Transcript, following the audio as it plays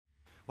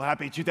Well,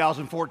 happy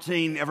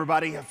 2014,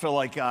 everybody. I feel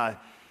like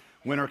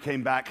winter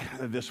came back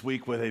this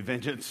week with a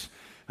vengeance.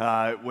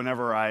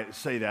 Whenever I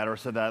say that, or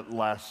said that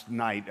last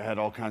night, I had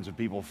all kinds of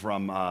people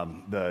from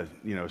the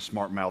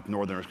smart mouth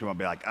Northerners come up and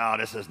be like, "Oh,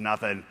 this is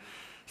nothing.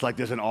 It's like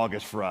this in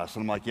August for us."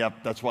 And I'm like,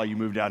 "Yep, that's why you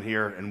moved down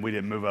here, and we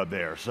didn't move up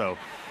there." So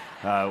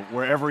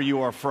wherever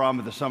you are from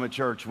at the Summit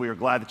Church, we are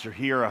glad that you're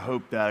here. I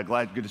hope that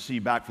good to see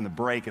you back from the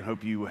break, and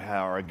hope you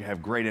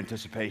have great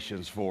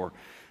anticipations for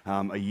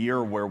a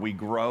year where we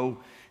grow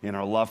in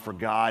our love for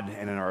God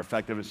and in our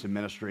effectiveness in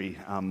ministry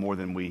more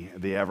than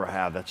they ever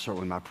have. That's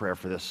certainly my prayer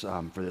for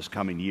this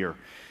coming year.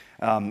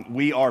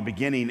 We are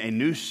beginning a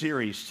new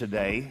series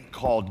today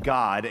called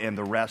God and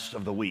the Rest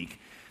of the Week.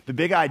 The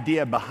big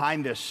idea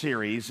behind this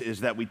series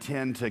is that we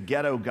tend to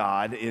ghetto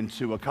God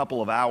into a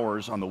couple of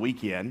hours on the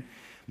weekend,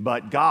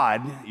 but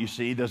God, you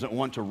see, doesn't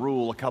want to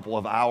rule a couple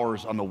of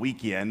hours on the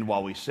weekend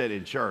while we sit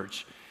in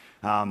church.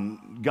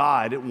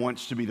 God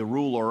wants to be the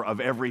ruler of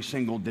every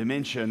single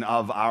dimension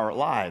of our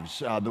lives.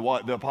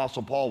 The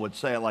Apostle Paul would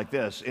say it like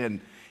this: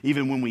 and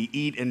even when we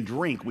eat and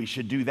drink, we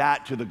should do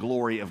that to the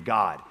glory of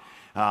God.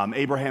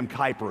 Abraham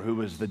Kuyper, who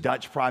was the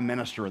Dutch prime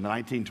minister in the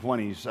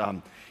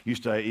 1920s,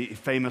 used to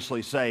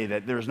famously say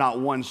that there's not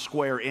one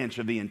square inch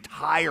of the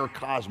entire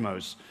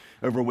cosmos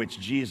over which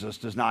Jesus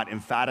does not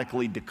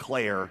emphatically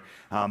declare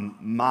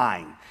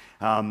mine.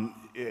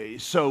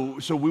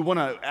 So we want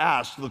to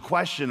ask the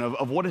question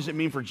of what does it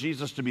mean for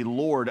Jesus to be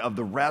Lord of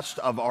the rest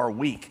of our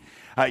week?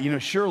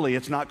 Surely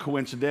it's not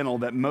coincidental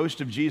that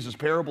most of Jesus'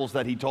 parables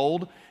that he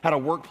told had a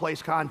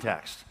workplace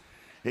context.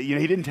 He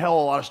didn't tell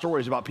a lot of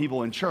stories about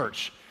people in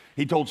church.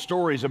 He told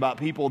stories about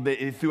people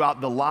throughout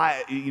the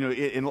life,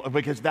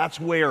 because that's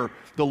where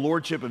the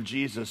lordship of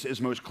Jesus is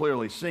most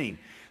clearly seen.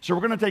 So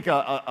we're going to take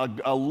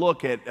a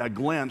look at a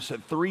glimpse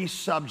at three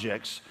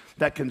subjects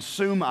that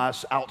consume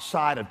us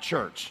outside of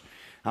church.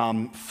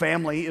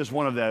 Family is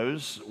one of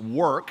those,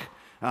 work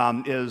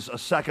is a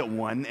second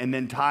one, and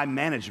then time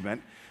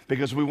management,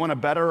 because we want to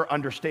better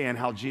understand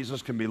how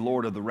Jesus can be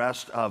Lord of the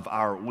rest of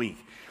our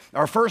week.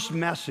 Our first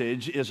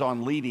message is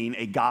on leading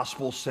a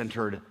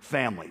gospel-centered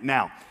family.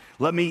 Now,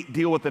 let me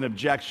deal with an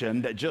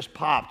objection that just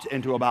popped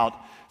into about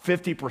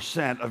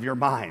 50% of your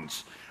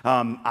minds.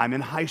 I'm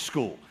in high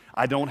school.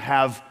 I don't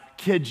have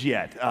kids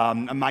yet.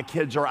 My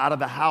kids are out of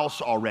the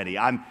house already.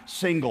 I'm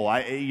single.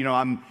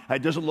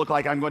 It doesn't look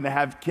like I'm going to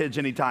have kids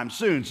anytime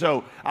soon.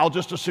 So I'll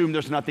just assume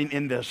there's nothing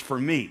in this for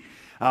me.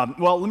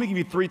 Well, let me give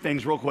you three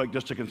things real quick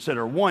just to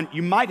consider. One,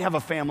 you might have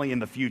a family in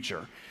the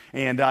future.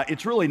 And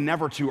it's really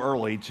never too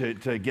early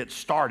to get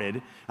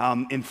started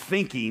in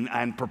thinking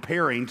and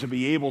preparing to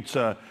be able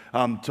to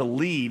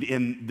lead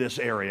in this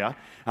area.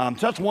 So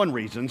that's one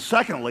reason.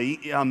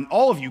 Secondly,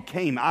 all of you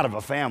came out of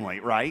a family,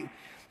 right?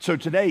 So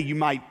today you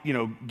might,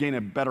 gain a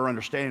better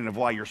understanding of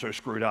why you're so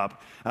screwed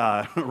up,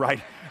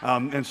 right?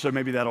 And so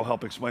maybe that'll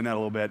help explain that a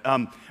little bit.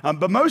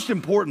 But most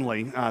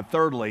importantly,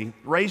 thirdly,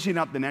 raising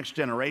up the next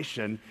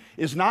generation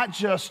is not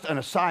just an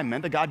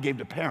assignment that God gave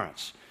to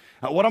parents.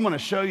 What I'm going to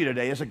show you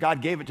today is that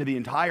God gave it to the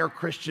entire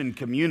Christian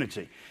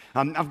community.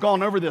 I've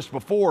gone over this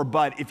before,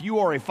 but if you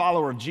are a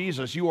follower of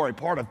Jesus, you are a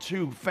part of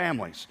two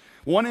families.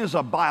 One is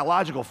a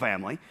biological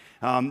family.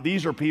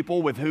 These are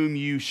people with whom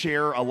you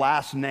share a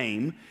last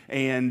name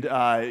and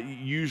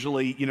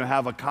usually,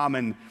 have a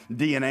common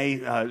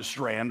DNA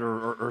strand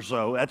or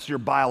so. That's your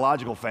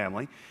biological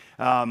family.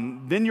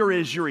 Then there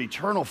is your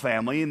eternal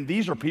family, and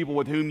these are people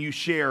with whom you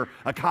share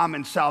a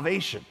common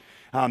salvation.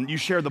 You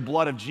share the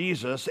blood of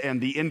Jesus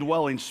and the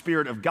indwelling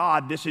Spirit of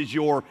God. This is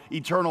your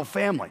eternal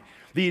family.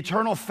 The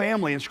eternal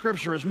family in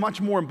Scripture is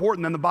much more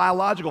important than the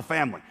biological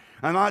family.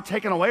 I'm not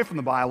taking away from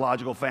the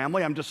biological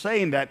family. I'm just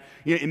saying that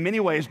in many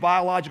ways,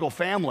 biological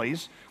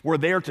families were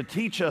there to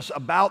teach us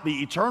about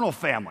the eternal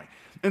family.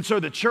 And so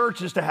the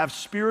church is to have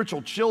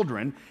spiritual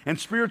children, and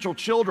spiritual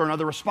children are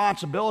the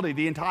responsibility of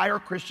the entire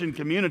Christian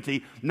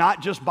community,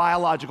 not just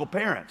biological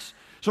parents.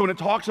 So when it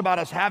talks about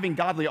us having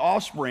godly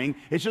offspring,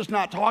 it's just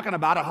not talking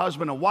about a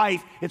husband and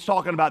wife. It's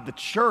talking about the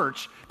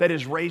church that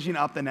is raising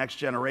up the next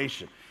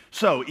generation.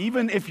 So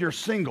even if you're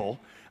single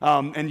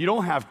and you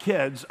don't have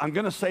kids, I'm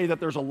going to say that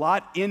there's a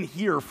lot in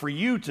here for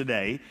you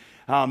today.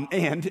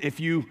 And if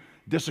you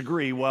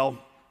disagree, well,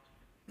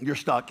 you're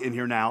stuck in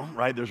here now,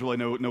 right? There's really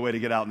no way to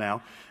get out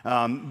now.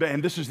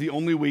 And this is the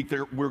only week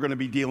that we're going to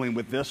be dealing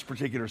with this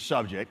particular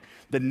subject.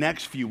 The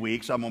next few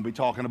weeks, I'm going to be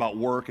talking about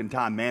work and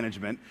time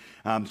management.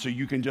 So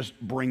you can just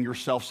bring your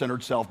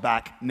self-centered self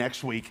back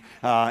next week.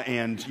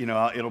 And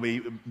it'll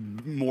be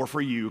more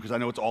for you, because I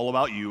know it's all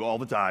about you all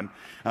the time.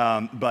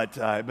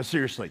 But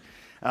seriously,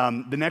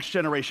 the next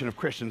generation of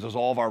Christians is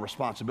all of our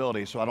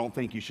responsibility, so I don't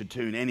think you should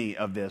tune any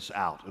of this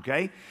out,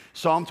 okay?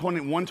 Psalm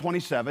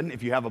 127,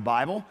 if you have a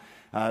Bible,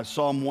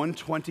 Psalm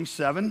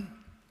 127.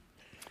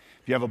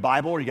 If you have a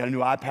Bible or you got a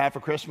new iPad for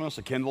Christmas,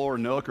 a Kindle or a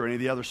Nook or any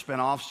of the other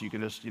spinoffs, you can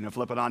just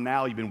flip it on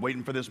now. You've been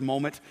waiting for this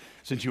moment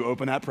since you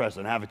opened that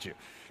present, haven't you?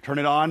 Turn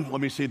it on.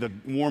 Let me see the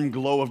warm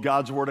glow of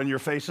God's Word on your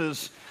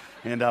faces,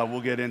 and we'll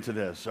get into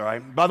this, all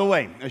right? By the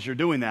way, as you're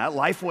doing that,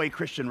 Lifeway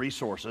Christian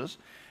Resources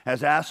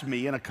has asked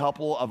me and a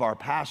couple of our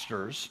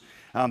pastors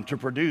to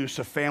produce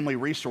a family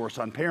resource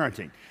on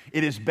parenting.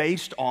 It is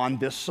based on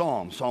this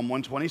psalm, Psalm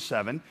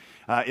 127.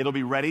 It'll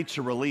be ready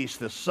to release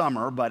this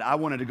summer, but I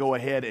wanted to go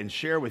ahead and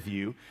share with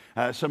you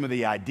some of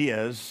the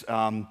ideas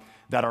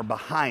that are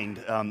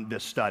behind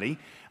this study.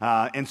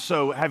 And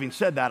so, having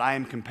said that, I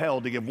am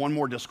compelled to give one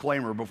more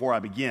disclaimer before I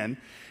begin,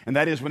 and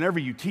that is whenever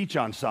you teach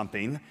on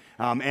something,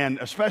 and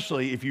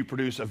especially if you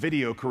produce a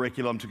video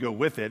curriculum to go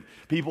with it,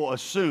 people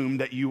assume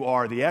that you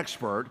are the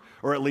expert,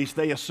 or at least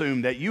they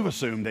assume that you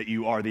assume that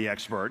you are the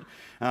expert.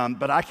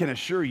 But I can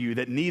assure you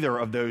that neither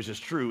of those is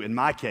true in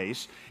my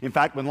case. In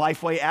fact, when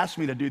Lifeway asked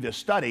me to do this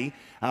study,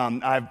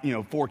 I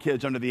have 4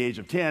 kids under the age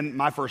of 10,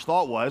 my first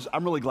thought was,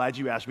 I'm really glad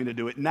you asked me to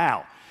do it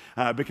now.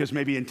 Because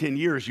maybe in 10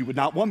 years you would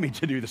not want me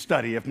to do the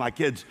study if my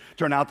kids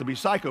turn out to be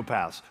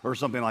psychopaths or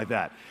something like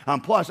that.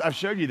 Plus, I've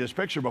showed you this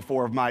picture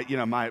before of my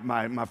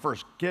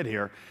first kid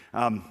here.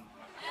 I'm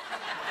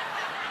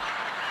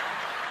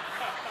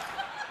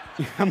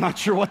not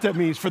sure what that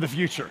means for the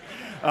future.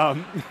 By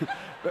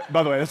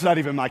the way, that's not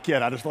even my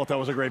kid. I just thought that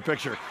was a great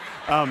picture.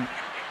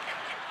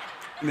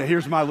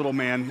 Here's my little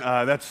man.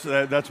 That's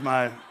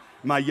my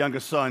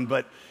youngest son.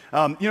 But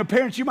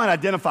parents, you might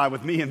identify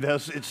with me in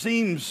this. It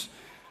seems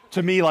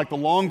to me like the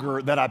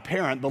longer that I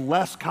parent, the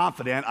less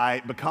confident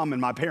I become in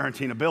my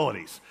parenting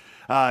abilities.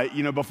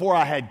 Before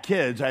I had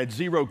kids, I had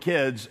 0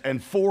 kids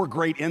and 4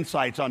 great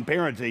insights on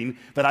parenting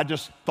that I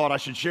just thought I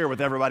should share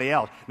with everybody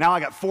else. Now I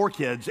got 4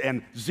 kids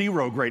and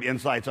 0 great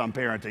insights on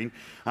parenting.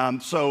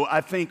 So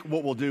I think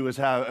what we'll do is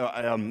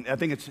I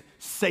think it's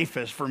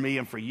safest for me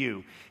and for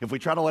you if we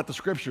try to let the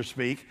Scripture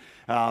speak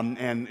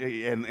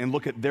and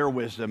look at their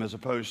wisdom as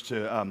opposed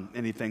to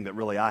anything that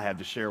really I have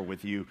to share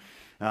with you.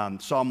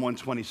 Psalm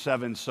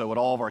 127, so at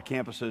all of our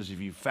campuses, if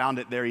you found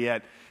it there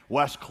yet,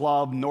 West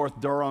Club, North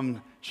Durham,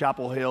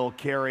 Chapel Hill,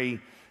 Cary,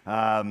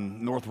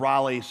 North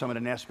Raleigh, Summit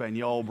and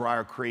Espanol,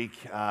 Briar Creek,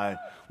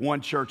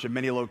 one church in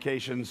many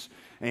locations,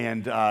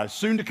 and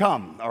soon to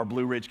come, our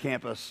Blue Ridge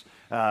campus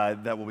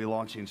that will be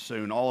launching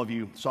soon. All of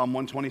you, Psalm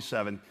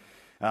 127.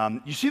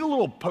 You see the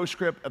little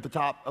postscript at the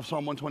top of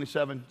Psalm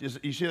 127?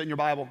 You see that in your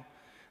Bible?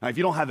 If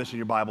you don't have this in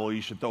your Bible,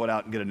 you should throw it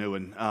out and get a new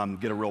one,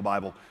 get a real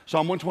Bible.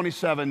 Psalm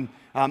 127,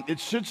 it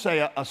should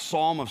say a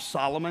Psalm of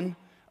Solomon,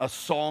 a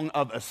song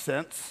of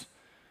ascents.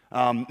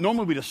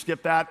 Normally we just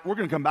skip that. We're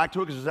going to come back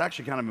to it because it's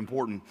actually kind of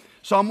important.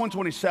 Psalm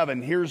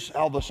 127, here's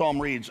how the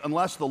psalm reads.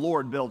 Unless the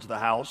Lord builds the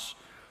house,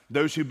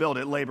 those who build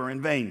it labor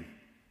in vain.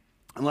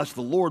 Unless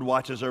the Lord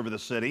watches over the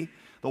city,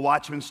 the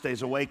watchman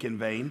stays awake in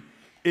vain.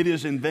 It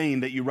is in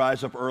vain that you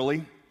rise up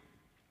early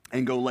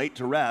and go late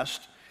to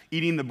rest,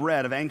 eating the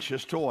bread of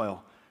anxious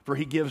toil. For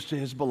he gives to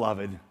his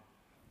beloved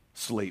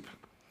sleep.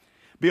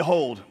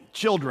 Behold,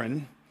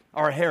 children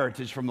are a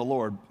heritage from the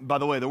Lord. By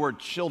the way, the word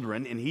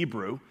children in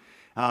Hebrew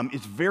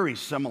is very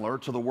similar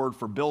to the word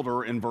for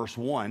builder in verse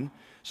 1.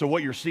 So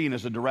what you're seeing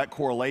is a direct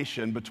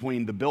correlation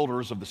between the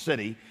builders of the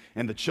city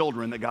and the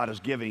children that God is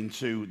giving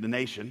to the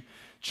nation.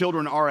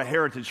 Children are a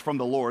heritage from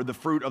the Lord, the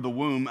fruit of the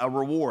womb a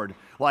reward.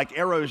 Like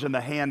arrows in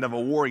the hand of a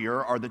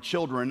warrior are the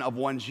children of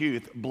one's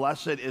youth.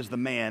 Blessed is the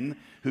man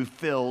who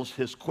fills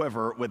his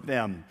quiver with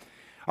them.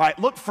 All right,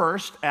 look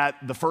first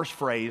at the first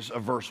phrase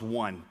of verse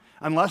 1.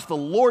 Unless the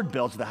Lord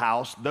builds the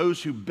house,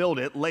 those who build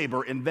it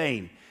labor in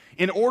vain.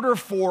 In order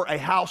for a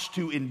house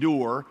to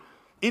endure,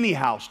 any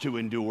house to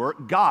endure,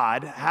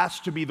 God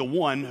has to be the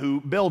one who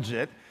builds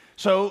it.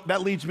 So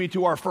that leads me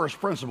to our first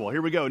principle.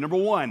 Here we go. Number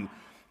 1,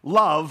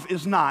 love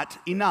is not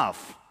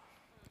enough.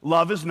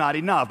 Love is not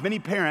enough. Many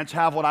parents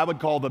have what I would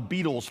call the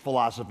Beatles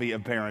philosophy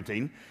of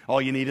parenting.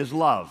 All you need is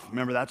love.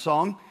 Remember that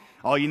song?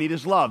 All you need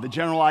is love. The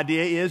general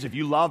idea is if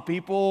you love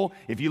people,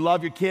 if you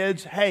love your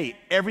kids, hey,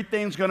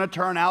 everything's going to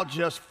turn out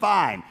just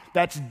fine.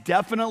 That's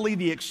definitely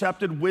the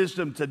accepted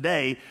wisdom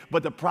today.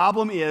 But the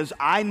problem is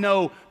I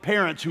know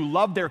parents who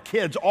love their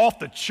kids off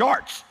the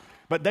charts,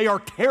 but they are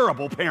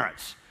terrible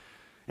parents.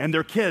 And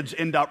their kids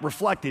end up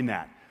reflecting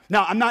that.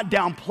 Now, I'm not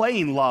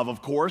downplaying love,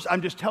 of course.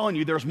 I'm just telling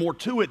you there's more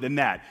to it than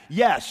that.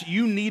 Yes,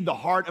 you need the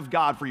heart of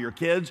God for your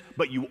kids,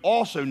 but you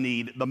also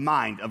need the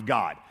mind of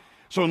God.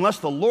 So unless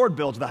the Lord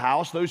builds the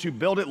house, those who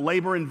build it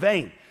labor in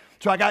vain.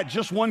 So I got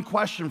just one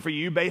question for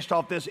you based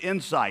off this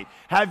insight.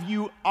 Have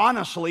you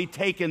honestly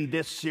taken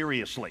this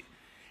seriously?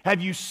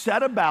 Have you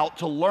set about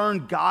to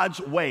learn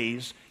God's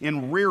ways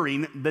in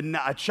rearing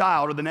a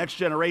child or the next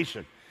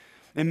generation?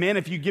 And man,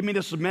 if you give me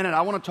just a minute,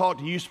 I want to talk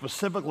to you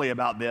specifically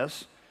about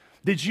this.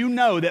 Did you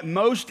know that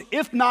most,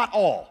 if not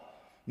all,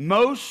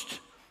 most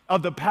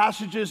of the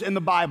passages in the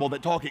Bible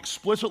that talk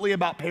explicitly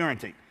about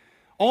parenting,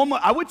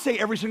 I would say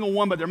every single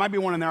one, but there might be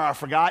one in there I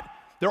forgot.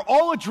 They're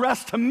all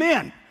addressed to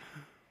men.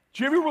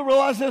 Do you ever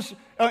realize this?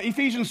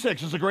 Ephesians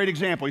 6 is a great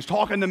example. He's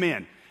talking to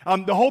men.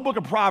 The whole book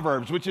of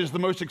Proverbs, which is the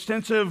most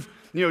extensive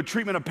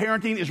treatment of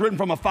parenting, is written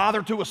from a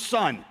father to a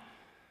son.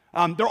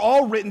 They're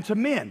all written to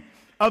men.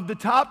 Of the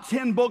top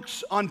 10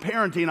 books on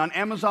parenting on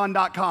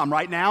Amazon.com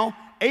right now,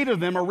 8 of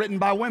them are written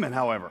by women,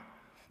 however.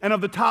 And of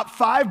the top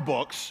 5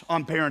 books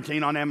on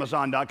parenting on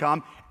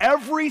Amazon.com,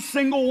 every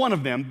single one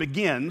of them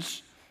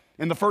begins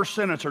in the first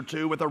sentence or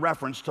two with a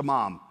reference to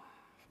mom.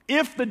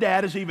 If the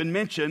dad is even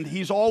mentioned,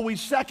 he's always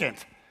second.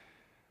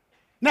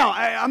 Now,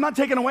 I'm not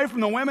taking away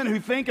from the women who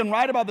think and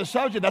write about the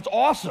subject. That's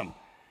awesome.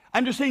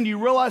 I'm just saying, do you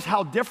realize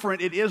how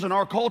different it is in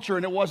our culture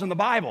than it was in the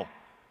Bible?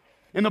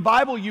 In the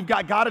Bible, you've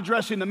got God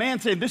addressing the man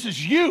saying, this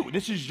is you.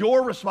 This is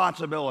your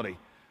responsibility.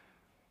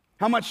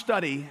 How much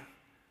study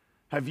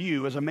have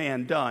you as a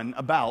man done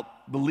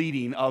about the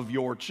leading of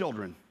your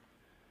children?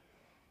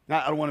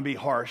 Now, I don't want to be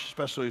harsh,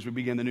 especially as we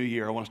begin the new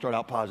year. I want to start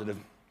out positive.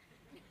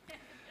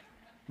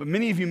 But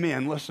many of you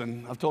men,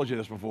 listen, I've told you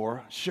this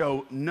before,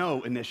 show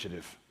no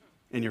initiative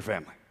in your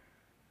family.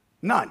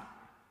 None.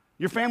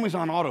 Your family's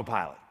on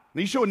autopilot.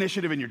 You show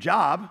initiative in your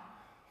job.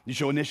 You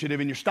show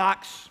initiative in your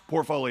stocks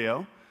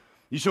portfolio.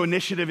 You show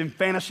initiative in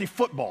fantasy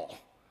football.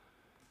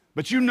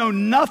 But you know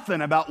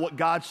nothing about what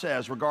God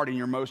says regarding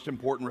your most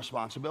important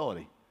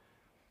responsibility.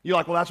 You're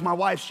like, well, that's my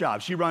wife's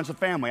job. She runs the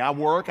family. I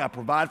work, I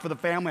provide for the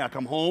family, I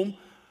come home,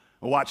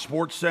 I watch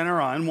Sports Center,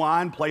 I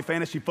unwind, play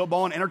fantasy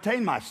football, and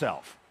entertain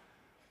myself.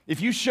 If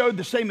you showed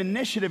the same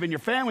initiative in your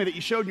family that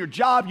you showed in your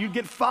job, you'd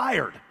get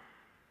fired.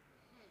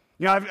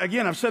 You know,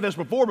 I've said this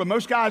before, but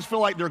most guys feel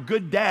like they're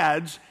good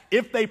dads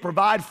if they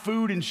provide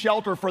food and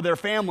shelter for their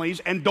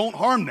families and don't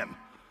harm them.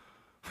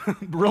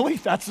 Really?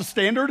 That's the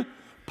standard?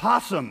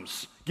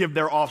 Possums give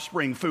their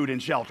offspring food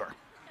and shelter.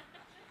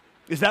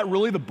 Is that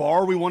really the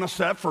bar we want to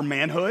set for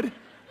manhood?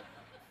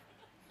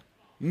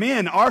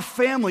 Men, our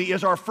family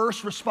is our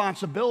first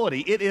responsibility.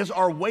 It is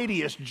our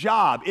weightiest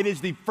job. It is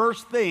the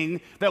first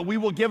thing that we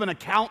will give an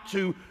account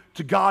to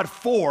God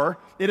for.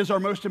 It is our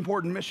most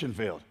important mission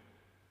field.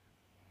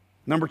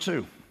 Number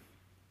two,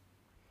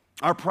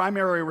 our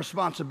primary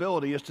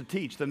responsibility is to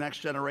teach the next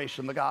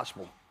generation the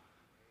gospel.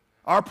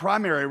 Our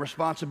primary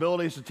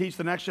responsibility is to teach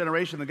the next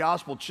generation the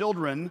gospel.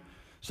 Children,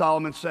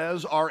 Solomon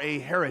says, are a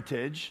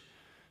heritage.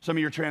 Some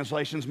of your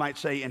translations might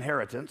say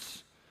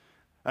inheritance.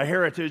 A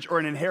heritage or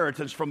an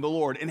inheritance from the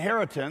Lord.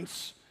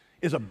 Inheritance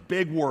is a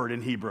big word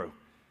in Hebrew.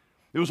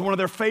 It was one of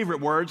their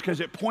favorite words because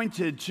it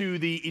pointed to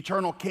the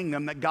eternal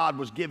kingdom that God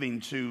was giving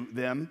to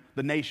them,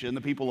 the nation,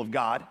 the people of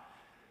God.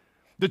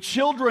 The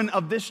children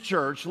of this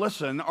church,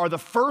 listen, are the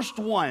first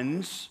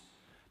ones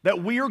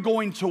that we are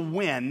going to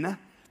win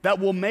that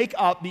will make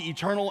up the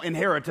eternal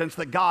inheritance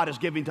that God is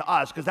giving to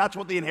us, because that's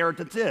what the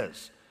inheritance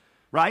is,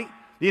 right?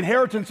 The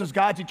inheritance is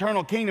God's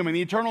eternal kingdom, and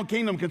the eternal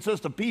kingdom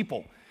consists of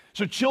people.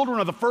 So children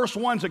are the first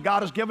ones that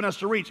God has given us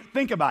to reach.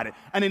 Think about it.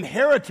 An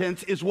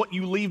inheritance is what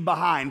you leave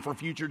behind for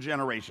future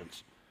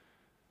generations,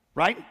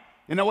 right?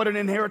 You know what an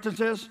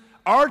inheritance is?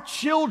 Our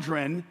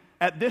children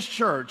at this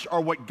church are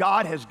what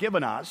God has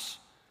given us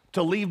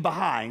to leave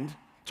behind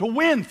to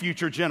win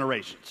future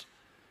generations.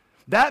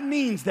 That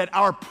means that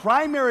our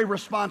primary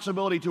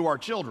responsibility to our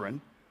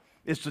children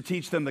is to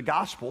teach them the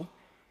gospel,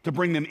 to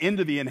bring them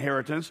into the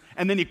inheritance,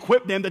 and then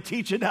equip them to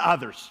teach it to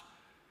others.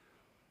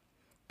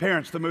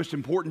 Parents, the most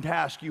important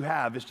task you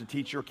have is to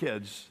teach your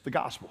kids the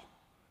gospel.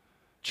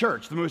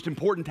 Church, the most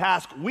important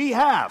task we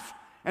have,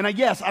 and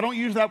yes, I don't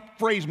use that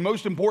phrase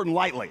most important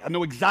lightly. I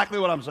know exactly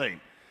what I'm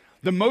saying.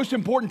 The most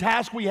important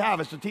task we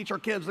have is to teach our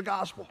kids the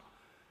gospel.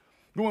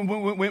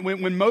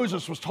 When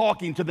Moses was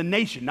talking to the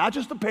nation, not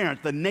just the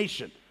parents, the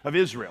nation of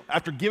Israel,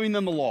 after giving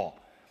them the law,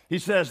 he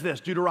says this,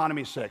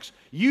 Deuteronomy 6,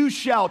 you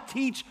shall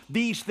teach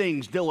these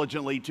things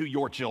diligently to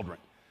your children.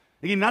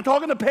 Again, not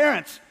talking to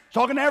parents,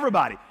 talking to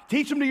everybody.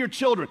 Teach them to your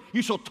children.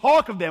 You shall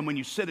talk of them when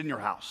you sit in your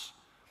house,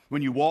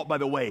 when you walk by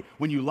the way,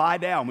 when you lie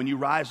down, when you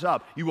rise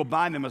up. You will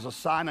bind them as a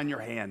sign on your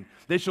hand.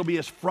 They shall be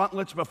as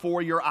frontlets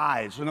before your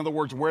eyes. In other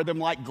words, wear them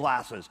like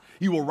glasses.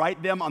 You will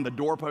write them on the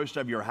doorpost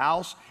of your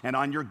house and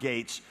on your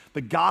gates.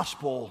 The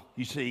gospel,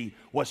 you see,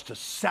 was to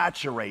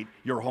saturate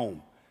your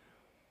home.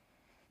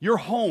 Your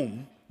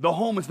home, the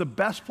home is the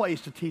best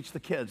place to teach the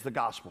kids the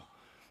gospel.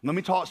 Let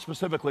me talk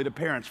specifically to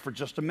parents for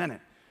just a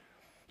minute.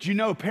 Do you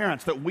know,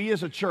 parents, that we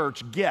as a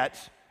church get,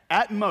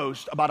 at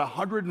most, about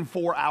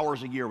 104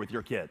 hours a year with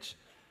your kids?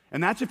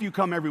 And that's if you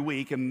come every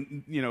week,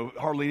 and, you know,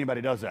 hardly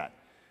anybody does that.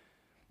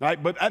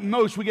 Right? But at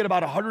most, we get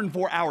about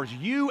 104 hours.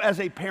 You,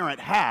 as a parent,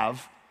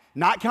 have,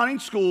 not counting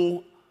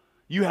school,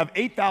 you have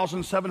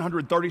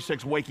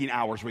 8,736 waking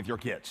hours with your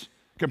kids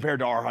compared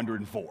to our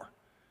 104.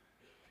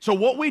 So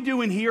what we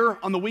do in here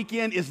on the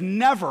weekend is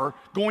never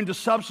going to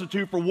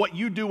substitute for what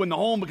you do in the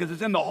home, because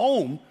it's in the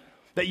home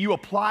that you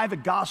apply the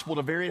gospel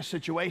to various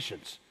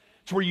situations.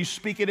 It's where you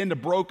speak it into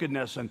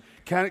brokenness and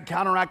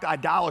counteract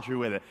idolatry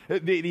with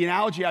it. The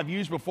analogy I've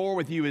used before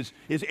with you is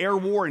air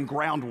war and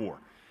ground war.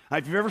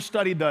 If you've ever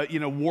studied the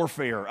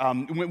warfare,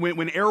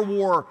 when air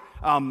war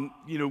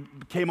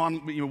came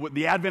on, with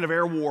the advent of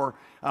air war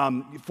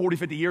 40,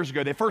 50 years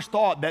ago, they first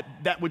thought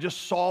that would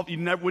just solve, you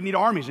wouldn't need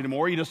armies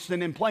anymore, you just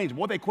send in planes.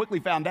 What they quickly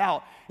found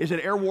out is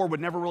that air war would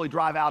never really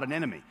drive out an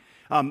enemy.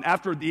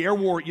 After the air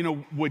war,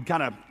 would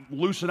kind of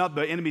loosen up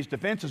the enemy's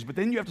defenses, but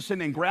then you have to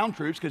send in ground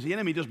troops because the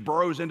enemy just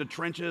burrows into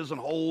trenches and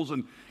holes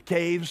and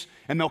caves,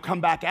 and they'll come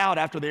back out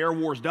after the air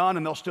war is done,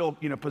 and they'll still,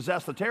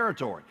 possess the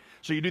territory.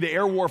 So you do the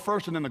air war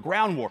first and then the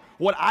ground war.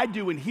 What I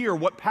do in here,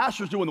 what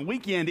pastors do on the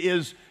weekend,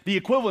 is the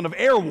equivalent of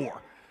air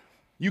war.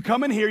 You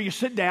come in here, you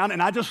sit down,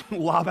 and I just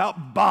lob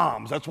out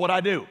bombs. That's what I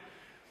do,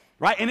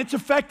 right? And it's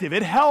effective.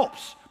 It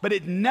helps, but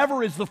it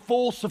never is the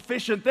full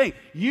sufficient thing.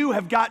 You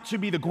have got to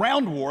be the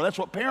ground war. That's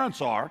what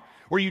parents are,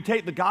 where you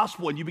take the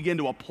gospel and you begin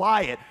to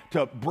apply it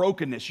to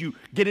brokenness. You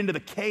get into the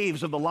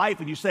caves of the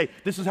life and you say,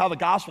 this is how the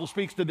gospel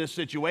speaks to this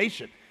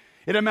situation.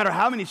 It doesn't matter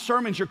how many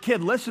sermons your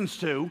kid listens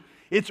to,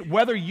 it's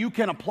whether you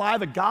can apply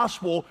the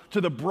gospel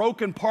to the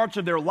broken parts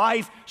of their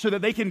life so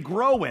that they can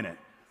grow in it.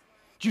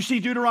 Do you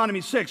see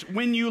Deuteronomy 6?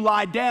 When you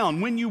lie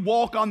down, when you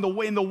walk in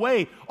the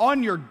way,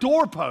 on your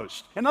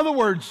doorpost. In other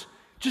words,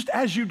 just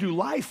as you do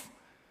life.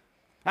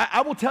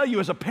 I will tell you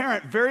as a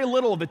parent, very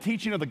little of the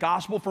teaching of the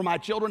gospel for my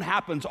children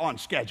happens on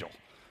schedule.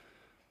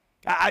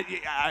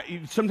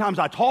 Sometimes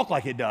I talk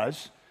like it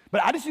does,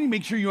 but I just need to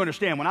make sure you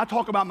understand. When I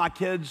talk about my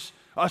kids,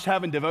 us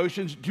having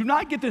devotions, do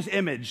not get this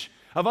image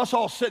of us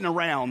all sitting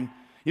around,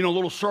 a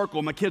little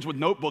circle, my kids with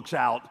notebooks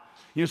out,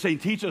 saying,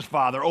 teach us,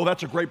 Father. Oh,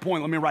 that's a great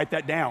point. Let me write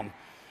that down,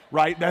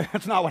 right?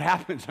 That's not what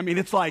happens. I mean,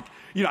 it's like,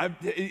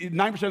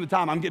 9% of the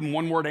time I'm getting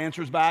one-word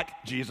answers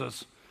back,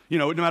 Jesus.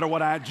 No matter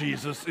what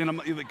Jesus,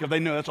 because they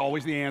know that's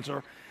always the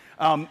answer.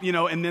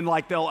 And then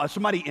like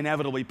somebody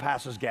inevitably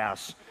passes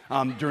gas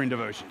during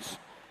devotions.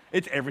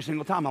 It's every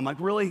single time. I'm like,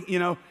 really?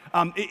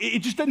 It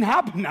just doesn't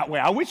happen that way.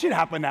 I wish it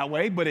happened that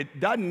way, but it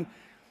doesn't.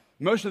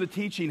 Most of the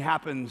teaching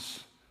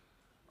happens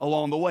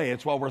along the way.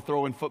 It's while we're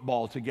throwing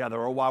football together,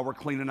 or while we're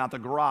cleaning out the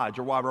garage,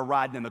 or while we're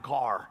riding in the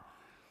car,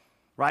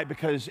 right?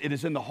 Because it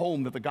is in the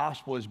home that the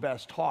gospel is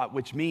best taught,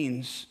 which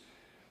means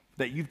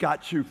that you've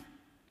got to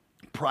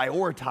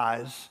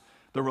prioritize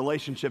the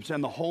relationships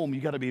in the home.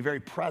 You've got to be very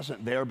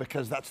present there,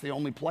 because that's the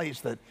only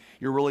place that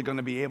you're really going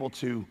to be able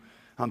to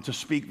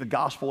speak the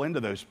gospel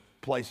into those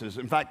places.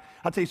 In fact,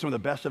 I'll tell you some of the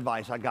best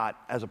advice I got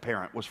as a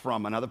parent was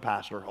from another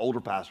pastor, older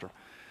pastor,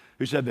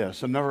 who said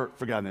this. I've never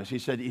forgotten this. He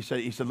said,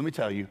 let me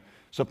tell you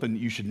something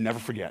you should never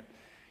forget.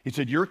 He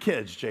said, your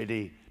kids,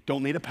 JD,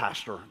 don't need a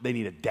pastor. They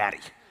need a daddy.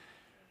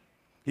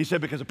 He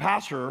said, because a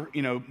pastor,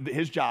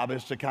 his job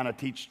is to kind of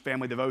teach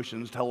family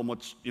devotions, tell them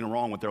what's,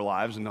 wrong with their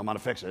lives and tell them how to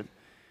fix it.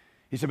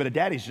 He said, but a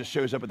daddy just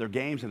shows up at their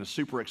games and is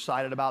super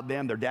excited about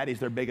them. Their daddy's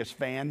their biggest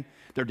fan.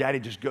 Their daddy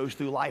just goes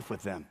through life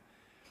with them.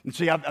 And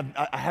see,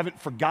 I haven't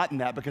forgotten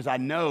that, because I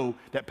know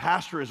that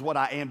pastor is what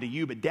I am to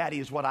you, but daddy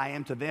is what I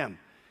am to them.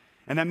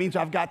 And that means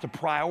I've got to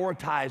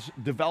prioritize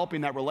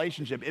developing that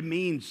relationship. It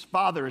means,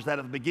 fathers, that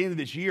at the beginning of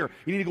this year,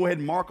 you need to go ahead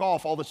and mark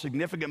off all the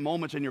significant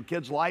moments in your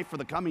kid's life for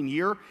the coming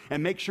year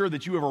and make sure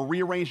that you have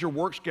rearranged your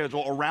work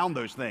schedule around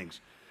those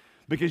things.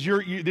 Because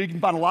you can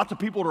find lots of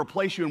people to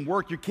replace you in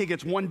work. Your kid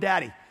gets one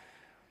daddy,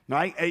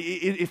 right?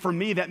 For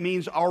me, that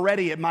means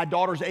already at my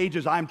daughter's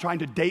ages, I'm trying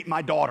to date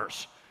my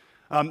daughters.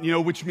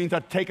 Which means I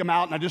take them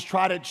out and I just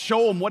try to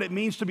show them what it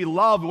means to be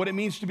loved, what it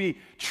means to be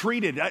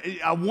treated.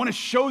 I want to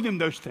show them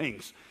those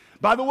things.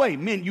 By the way,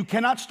 men, you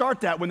cannot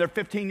start that when they're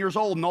 15 years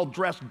old and all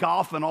dressed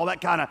golf and all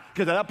that kind of,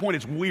 because at that point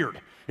it's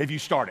weird if you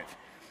start it.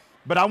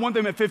 But I want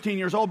them at 15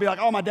 years old to be like,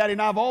 oh, my daddy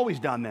and I have always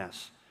done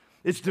this.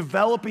 It's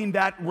developing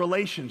that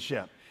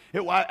relationship.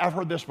 I've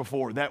heard this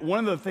before, that one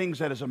of the things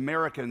that as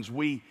Americans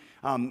we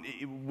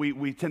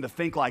tend to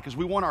think like is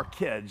we want our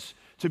kids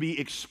to be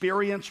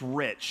experience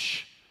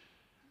rich.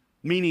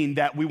 Meaning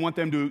that we want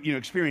them to,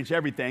 experience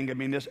everything. I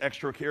mean, this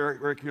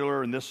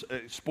extracurricular and this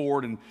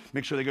sport, and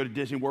make sure they go to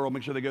Disney World,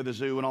 make sure they go to the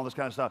zoo and all this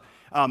kind of stuff.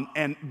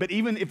 But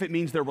even if it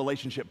means they're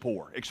relationship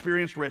poor,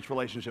 experience rich,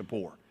 relationship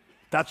poor,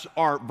 that's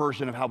our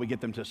version of how we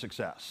get them to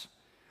success.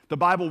 The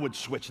Bible would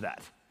switch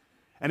that.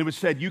 And it would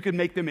say you can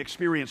make them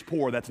experience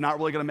poor. That's not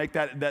really going to make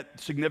that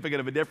significant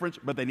of a difference,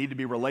 but they need to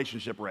be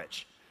relationship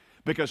rich.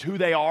 Because who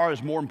they are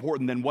is more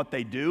important than what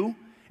they do.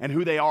 And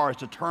who they are is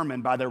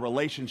determined by their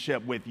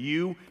relationship with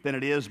you than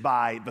it is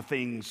by the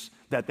things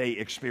that they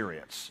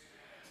experience.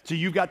 So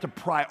you've got to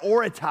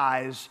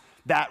prioritize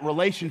that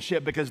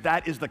relationship, because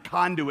that is the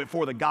conduit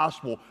for the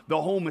gospel. The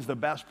home is the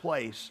best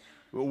place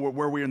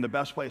where we're in the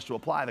best place to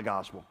apply the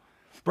gospel.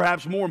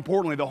 Perhaps more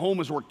importantly, the home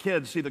is where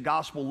kids see the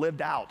gospel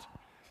lived out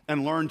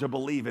and learn to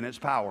believe in its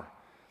power.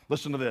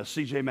 Listen to this,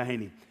 C.J.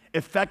 Mahaney.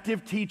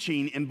 Effective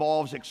teaching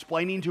involves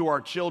explaining to our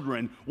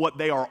children what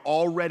they are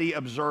already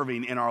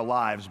observing in our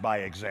lives by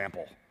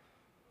example.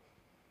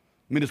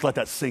 Let me just let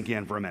that sink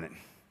in for a minute.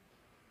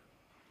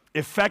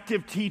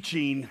 Effective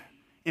teaching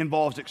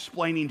involves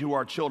explaining to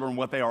our children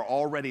what they are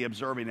already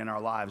observing in our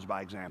lives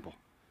by example.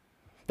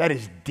 That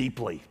is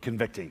deeply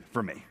convicting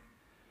for me.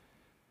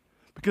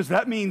 Because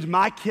that means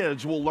my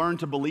kids will learn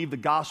to believe the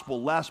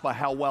gospel less by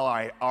how well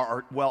I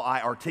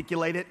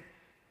articulate it,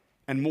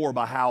 and more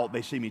by how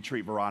they see me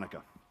treat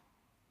Veronica.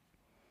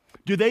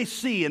 Do they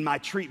see in my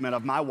treatment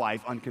of my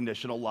wife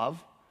unconditional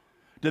love?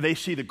 Do they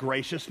see the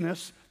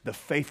graciousness, the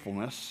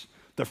faithfulness,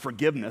 the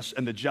forgiveness,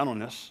 and the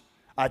gentleness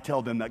I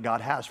tell them that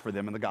God has for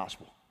them in the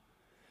gospel?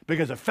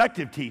 Because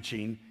effective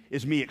teaching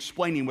is me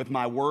explaining with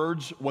my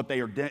words what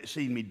they are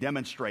seeing me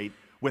demonstrate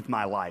with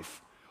my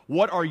life.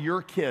 What are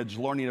your kids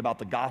learning about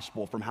the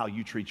gospel from how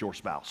you treat your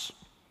spouse?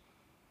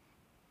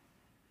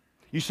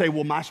 You say,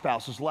 well, my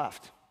spouse has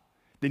left.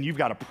 Then you've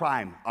got a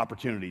prime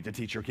opportunity to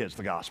teach your kids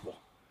the gospel.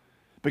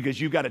 because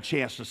you got a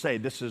chance to say,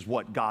 this is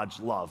what God's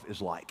love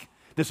is like.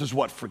 This is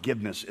what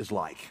forgiveness is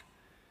like.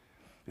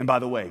 And by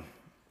the way,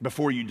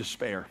 before you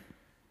despair,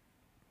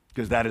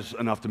 because that is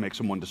enough to make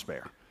someone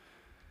despair.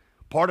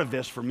 Part of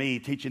this for me,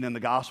 teaching them the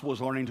gospel,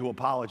 is learning to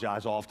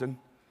apologize often.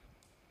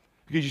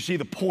 Because you see,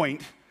 the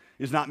point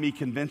is not me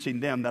convincing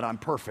them that I'm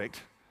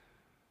perfect,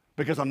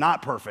 because I'm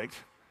not perfect,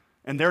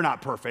 and they're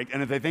not perfect.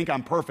 And if they think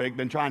I'm perfect,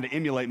 then trying to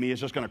emulate me is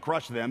just going to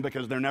crush them,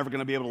 because they're never going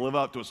to be able to live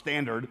up to a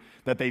standard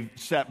that they've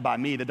set by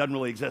me that doesn't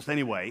really exist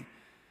anyway.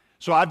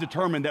 So I've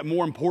determined that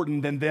more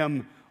important than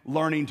them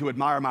learning to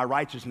admire my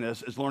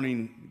righteousness is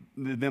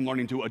them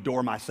learning to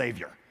adore my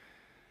Savior.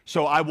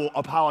 So I will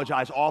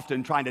apologize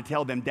often, trying to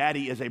tell them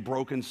Daddy is a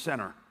broken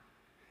sinner.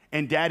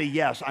 And Daddy,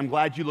 yes, I'm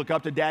glad you look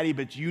up to Daddy,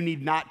 but you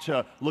need not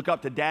to look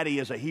up to Daddy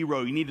as a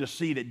hero. You need to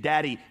see that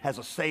Daddy has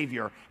a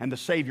Savior, and the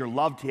Savior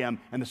loved him,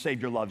 and the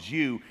Savior loves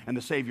you, and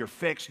the Savior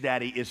fixed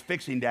Daddy, is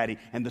fixing Daddy,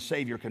 and the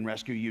Savior can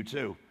rescue you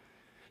too.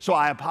 So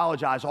I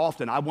apologize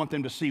often. I want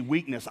them to see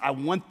weakness. I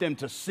want them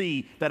to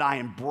see that I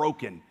am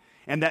broken.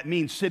 And that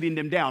means sitting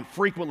them down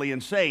frequently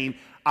and saying,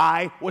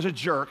 I was a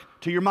jerk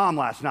to your mom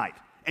last night,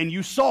 and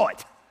you saw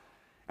it.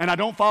 And I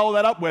don't follow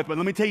that up with, but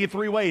let me tell you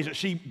 3 ways that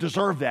she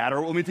deserved that,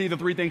 or let me tell you the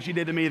 3 things she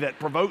did to me that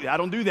provoked me. I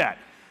don't do that,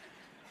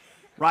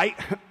 right?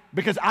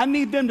 Because I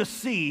need them to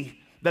see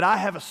that I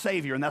have a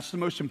Savior, and that's the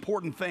most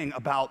important thing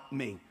about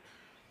me.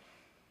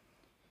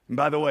 And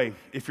by the way,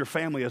 if your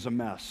family is a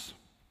mess,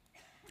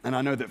 and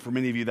I know that for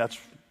many of you that's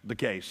the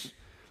case,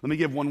 let me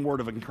give one word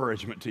of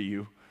encouragement to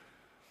you.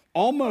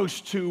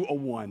 Almost to a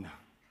one,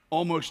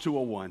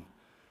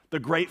 the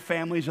great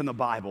families in the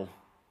Bible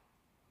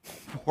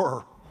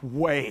were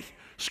way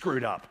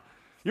screwed up.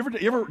 You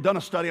ever done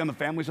a study on the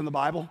families in the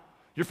Bible?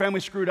 Your family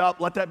screwed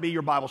up? Let that be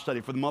your Bible study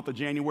for the month of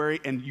January,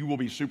 and you will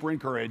be super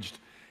encouraged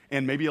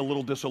and maybe a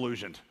little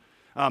disillusioned.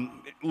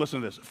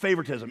 Listen to this: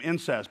 favoritism,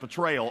 incest,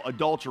 betrayal,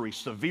 adultery,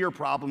 severe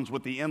problems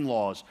with the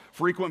in-laws,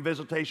 frequent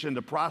visitation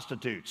to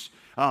prostitutes,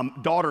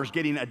 daughters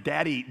getting a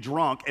daddy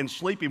drunk and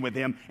sleeping with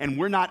him, and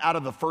we're not out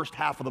of the first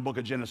half of the book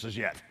of Genesis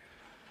yet.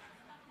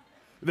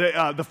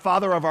 The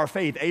father of our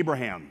faith,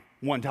 Abraham,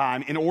 one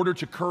time, in order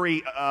to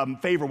curry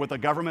favor with a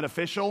government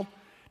official,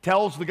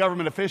 tells the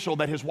government official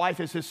that his wife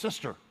is his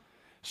sister,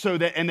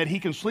 and that he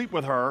can sleep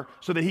with her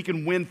so that he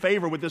can win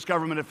favor with this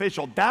government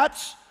official.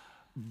 That's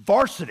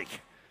varsity,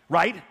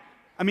 right?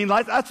 I mean,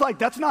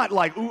 that's not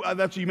like, ooh,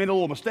 you made a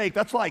little mistake.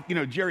 That's like,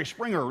 Jerry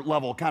Springer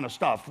level kind of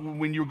stuff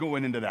when you're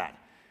going into that.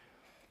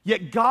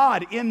 Yet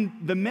God, in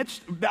the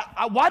midst,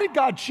 why did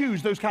God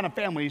choose those kind of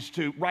families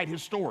to write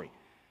his story?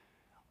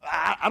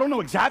 I don't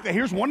know exactly.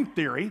 Here's one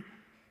theory.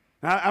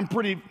 I'm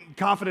pretty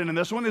confident in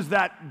this one, is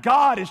that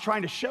God is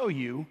trying to show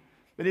you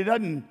that he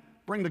doesn't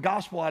bring the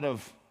gospel out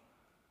of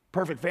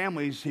perfect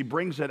families. He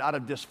brings it out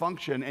of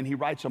dysfunction, and he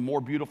writes a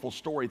more beautiful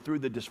story through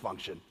the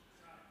dysfunction.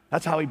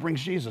 That's how he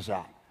brings Jesus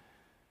out.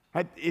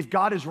 Right? If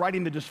God is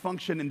writing the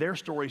dysfunction in their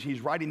stories, he's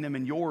writing them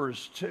in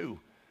yours too.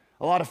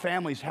 A lot of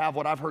families have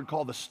what I've heard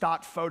called the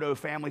stock photo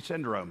family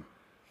syndrome.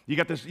 You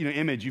got this,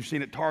 image you've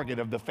seen at Target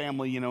of the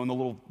family, in the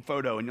little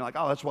photo, and you're like,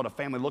 oh, that's what a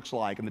family looks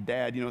like. And the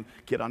dad,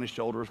 kid on his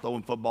shoulders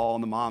throwing football,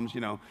 and the mom's,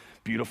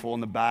 beautiful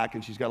in the back,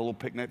 and she's got a little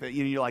picnic.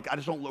 You're like,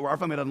 our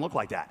family doesn't look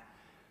like that.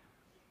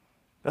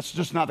 That's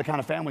just not the kind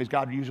of families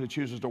God usually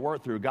chooses to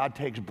work through. God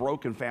takes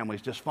broken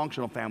families,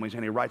 dysfunctional families,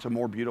 and he writes a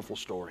more beautiful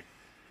story.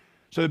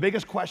 So the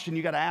biggest question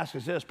you got to ask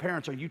is this: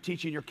 parents, are you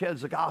teaching your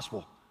kids the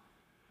gospel?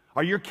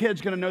 Are your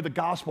kids going to know the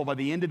gospel by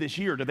the end of this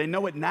year? Do they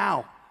know it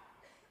now?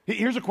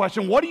 Here's a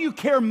question: what do you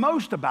care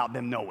most about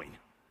them knowing?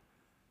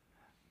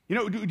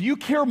 Do you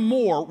care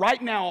more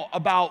right now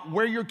about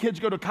where your kids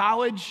go to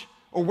college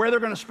or where they're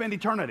going to spend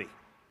eternity?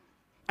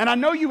 And I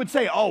know you would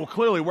say, oh,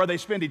 clearly where they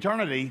spend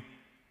eternity.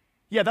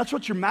 Yeah, that's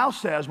what your mouth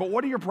says, but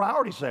what do your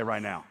priorities say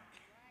right now?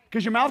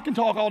 Because your mouth can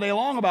talk all day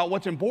long about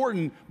what's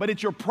important, but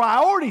it's your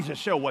priorities that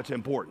show what's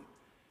important.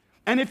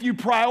 And if you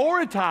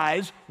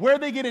prioritize where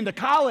they get into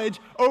college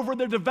over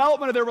the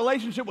development of their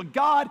relationship with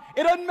God,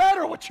 it doesn't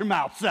matter what your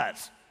mouth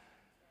says.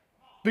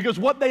 Because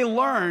what they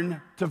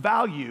learn to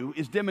value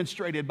is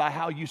demonstrated by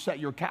how you set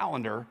your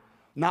calendar,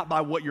 not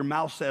by what your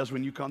mouth says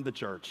when you come to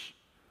church.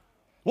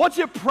 What's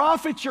it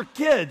profit your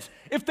kids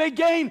if they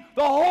gain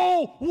the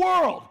whole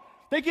world?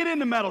 They get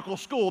into medical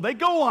school, they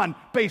go on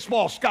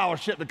baseball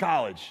scholarship to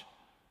college,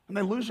 and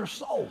they lose their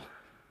soul.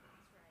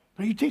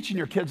 Are you teaching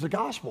your kids the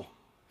gospel?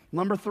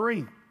 Number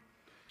 3,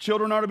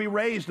 children are to be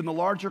raised in the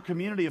larger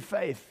community of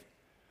faith.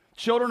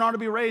 Children are to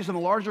be raised in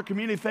the larger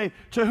community of faith.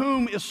 To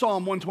whom is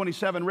Psalm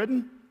 127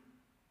 written?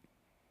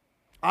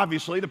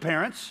 Obviously, the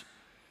parents.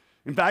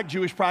 In fact,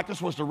 Jewish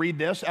practice was to read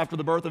this after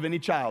the birth of any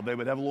child. They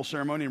would have a little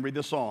ceremony and read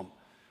this psalm.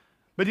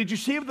 But did you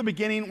see at the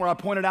beginning where I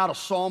pointed out a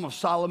Psalm of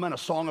Solomon, a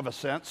song of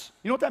ascents?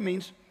 You know what that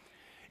means?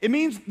 It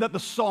means that the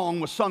song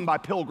was sung by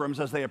pilgrims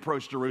as they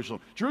approached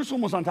Jerusalem.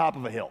 Jerusalem was on top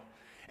of a hill.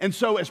 And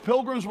so as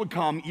pilgrims would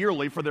come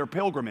yearly for their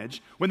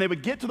pilgrimage, when they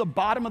would get to the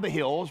bottom of the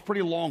hill, it was a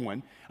pretty long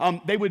one,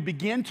 they would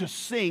begin to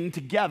sing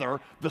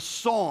together the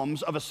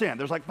Psalms of Ascent.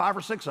 There's like 5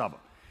 or 6 of them.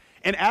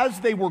 And as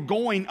they were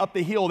going up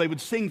the hill, they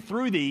would sing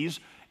through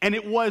these, And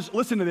it was,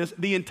 listen to this,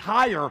 the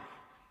entire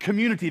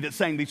community that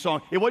sang these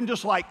songs. It wasn't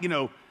just like,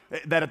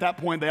 that at that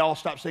point they all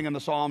stopped singing the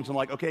Psalms and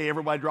like, okay,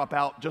 everybody drop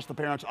out, just the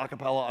parents a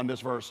cappella on this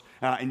verse,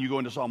 and you go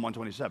into Psalm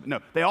 127. No,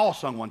 they all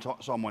sung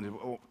Psalm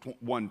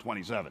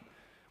 127.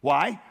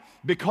 Why?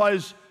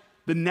 Because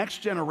the next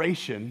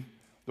generation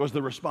was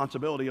the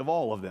responsibility of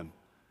all of them.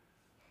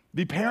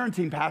 The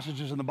parenting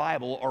passages in the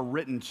Bible are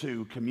written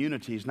to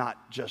communities,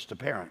 not just to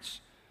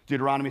parents.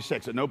 Deuteronomy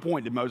 6, at no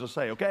point did Moses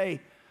say,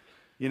 okay,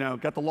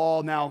 got the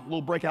law, now a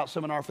little breakout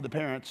seminar for the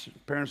parents.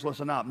 Parents,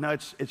 listen up. No,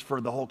 it's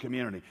for the whole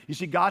community. You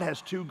see, God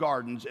has two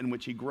gardens in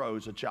which he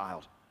grows a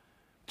child.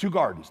 Two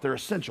gardens. They're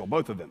essential,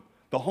 both of them,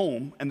 the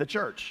home and the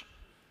church.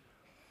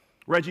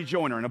 Reggie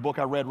Joyner, in a book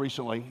I read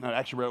recently, I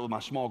actually read it with my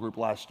small group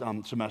last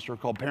semester,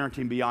 called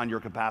Parenting Beyond Your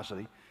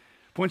Capacity,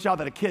 points out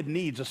that a kid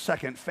needs a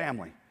second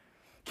family.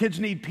 Kids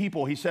need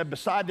people, he said,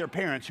 beside their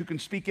parents who can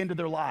speak into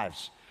their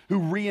lives, who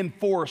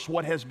reinforce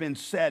what has been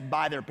said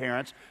by their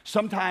parents.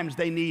 Sometimes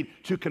they need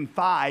to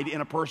confide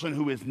in a person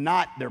who is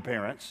not their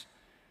parents.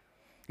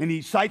 And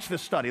he cites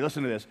this study,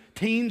 listen to this.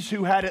 Teens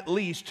who had at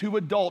least two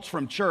adults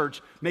from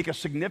church make a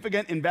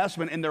significant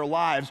investment in their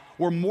lives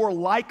were more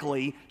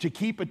likely to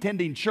keep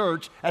attending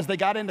church as they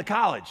got into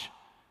college.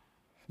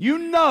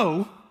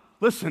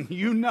 Listen,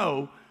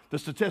 the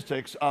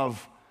statistics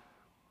of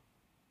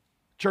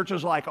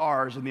churches like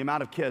ours and the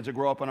amount of kids that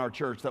grow up in our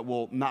church that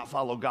will not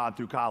follow God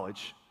through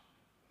college.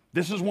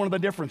 This is one of the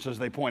differences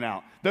they point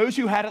out. Those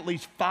who had at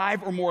least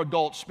 5 or more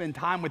adults spend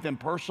time with them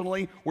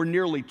personally were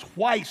nearly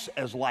twice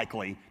as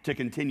likely to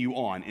continue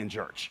on in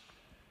church.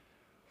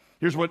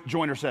 Here's what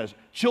Joyner says.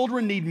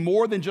 Children need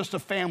more than just a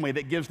family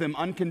that gives them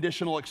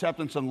unconditional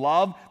acceptance and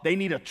love. They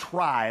need a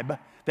tribe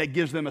that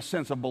gives them a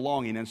sense of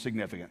belonging and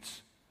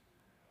significance.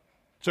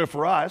 So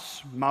for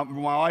us, my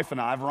wife and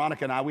I,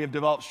 Veronica and I, we have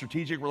developed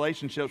strategic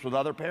relationships with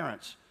other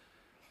parents.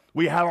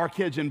 We have our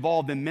kids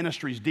involved in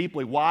ministries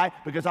deeply. Why?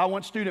 Because I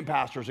want student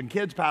pastors and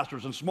kids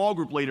pastors and small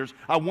group leaders.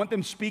 I want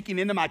them speaking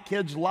into my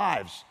kids'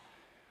 lives.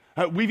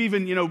 We've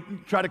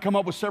even, tried to come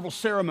up with several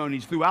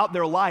ceremonies throughout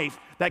their life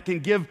that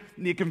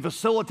can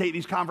facilitate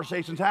these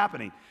conversations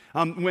happening.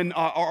 When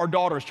our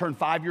daughters turned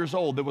 5 years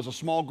old, there was a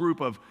small group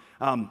of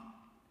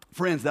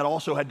friends that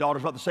also had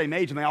daughters about the same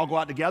age, and they all go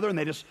out together and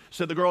they just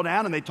sit the girl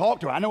down and they talk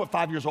to her. I know at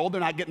 5 years old,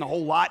 they're not getting a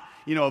whole lot,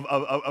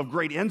 of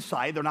great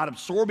insight. They're not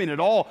absorbing it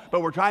all,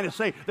 but we're trying to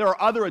say there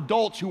are other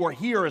adults who are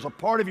here as a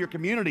part of your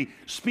community,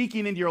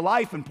 speaking into your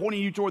life and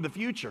pointing you toward the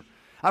future.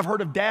 I've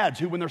heard of dads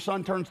who, when their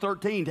son turns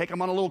 13, take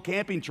him on a little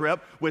camping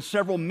trip with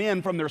several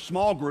men from their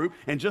small group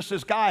and just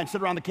this guy and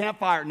sit around the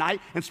campfire at night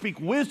and speak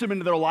wisdom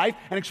into their life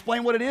and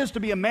explain what it is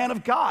to be a man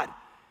of God.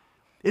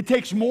 It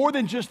takes more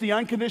than just the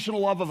unconditional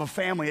love of a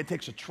family. It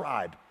takes a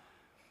tribe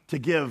to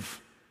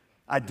give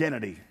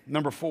identity.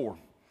 Number 4,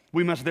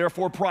 we must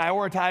therefore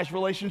prioritize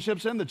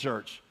relationships in the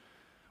church.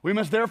 We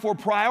must therefore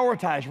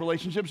prioritize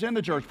relationships in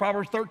the church.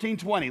 Proverbs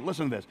 13:20,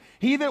 listen to this.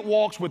 He that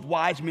walks with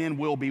wise men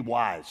will be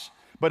wise,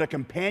 but a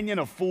companion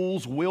of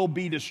fools will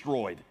be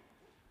destroyed.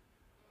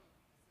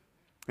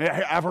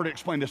 I've heard it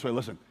explained this way.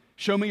 Listen,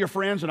 show me your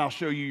friends and I'll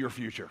show you your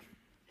future.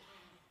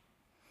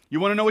 You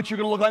want to know what you're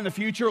going to look like in the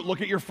future?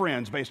 Look at your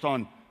friends based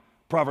on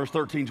Proverbs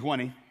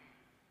 13:20.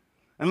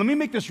 And let me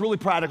make this really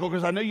practical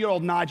because I know you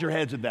all nod your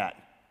heads at that.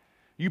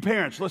 You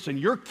parents, listen,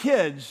 your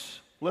kids,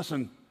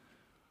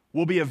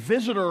 will be a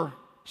visitor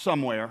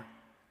somewhere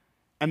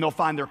and they'll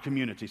find their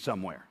community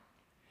somewhere.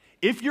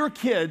 If your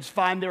kids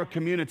find their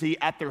community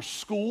at their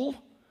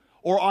school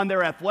or on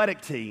their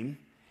athletic team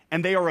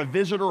and they are a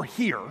visitor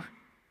here,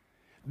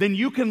 then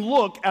you can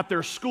look at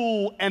their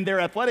school and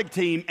their athletic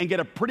team and get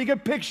a pretty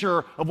good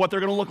picture of what they're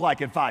going to look like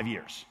in 5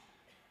 years.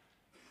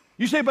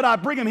 You say, but I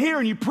bring them here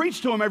and you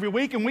preach to them every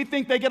week and we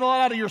think they get a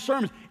lot out of your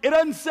sermons. It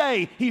doesn't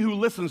say he who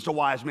listens to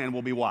wise men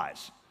will be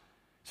wise.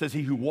 It says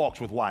he who walks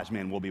with wise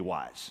men will be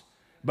wise,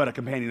 but a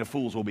companion of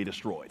fools will be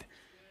destroyed.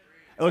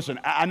 Listen,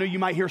 I know you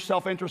might hear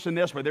self-interest in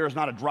this, but there is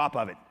not a drop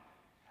of it.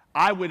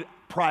 I would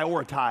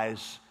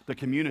prioritize the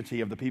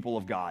community of the people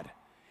of God,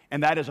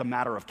 and that is a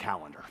matter of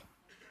calendar.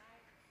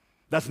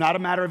 That's not a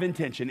matter of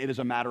intention, it is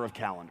a matter of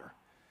calendar.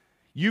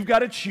 You've got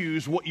to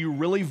choose what you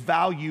really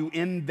value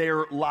in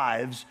their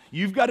lives.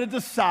 You've got to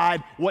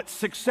decide what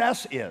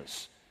success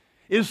is.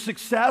 Is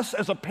success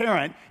as a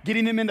parent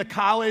getting them into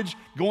college,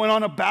 going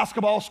on a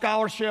basketball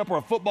scholarship or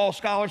a football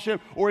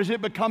scholarship, or is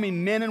it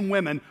becoming men and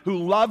women who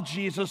love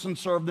Jesus and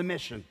serve the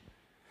mission?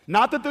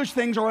 Not that those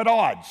things are at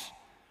odds,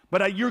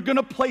 but you're going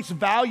to place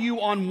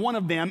value on one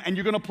of them and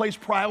you're going to place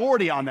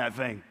priority on that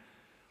thing.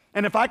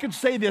 And if I could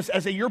say this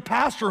as your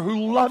pastor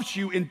who loves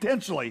you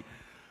intensely,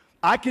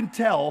 I can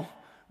tell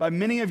by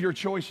many of your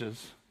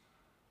choices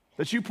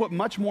that you put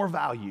much more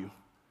value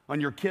on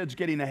your kids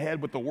getting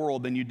ahead with the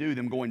world than you do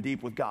them going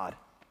deep with God.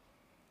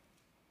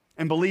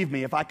 And believe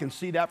me, if I can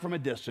see that from a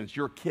distance,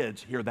 your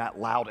kids hear that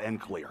loud and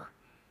clear.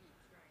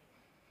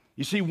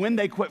 You see, when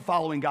they quit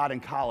following God in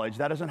college,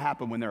 that doesn't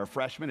happen when they're a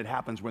freshman. It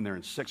happens when they're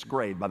in 6th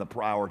grade by the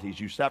priorities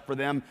you set for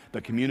them,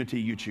 the community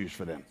you choose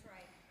for them.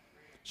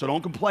 So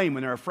don't complain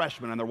when they're a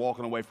freshman and they're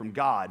walking away from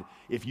God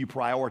if you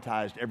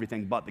prioritized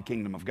everything but the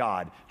kingdom of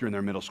God during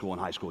their middle school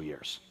and high school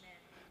years.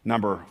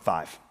 Number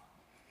 5,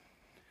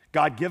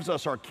 God gives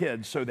us our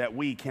kids so that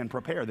we can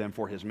prepare them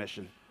for his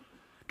mission.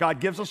 God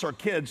gives us our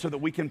kids so that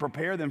we can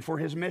prepare them for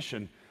his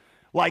mission.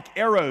 Like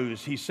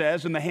arrows, he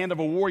says, in the hand of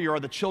a warrior are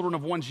the children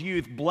of one's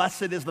youth.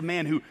 Blessed is the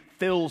man who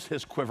fills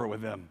his quiver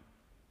with them.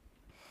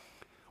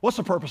 What's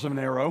the purpose of an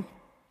arrow?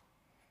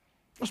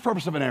 What's the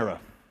purpose of an arrow?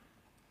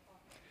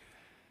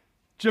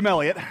 Jim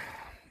Elliot,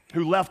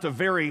 who left a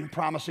very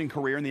promising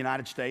career in the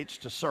United States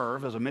to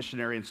serve as a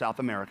missionary in South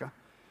America,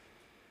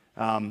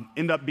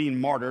 ended up being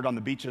martyred on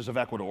the beaches of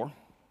Ecuador,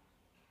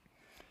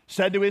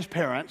 said to his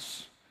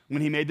parents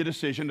when he made the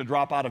decision to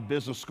drop out of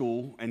business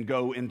school and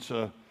go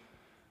into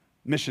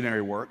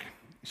missionary work,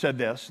 he said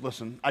this,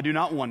 listen, I do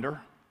not wonder,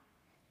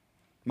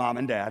 Mom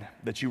and Dad,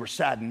 that you were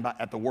saddened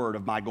at the word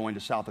of my going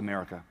to South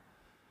America.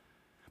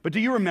 But do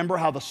you remember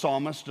how the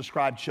psalmist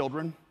described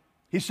children?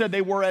 He said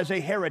they were as a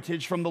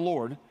heritage from the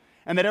Lord,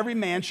 and that every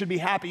man should be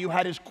happy who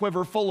had his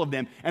quiver full of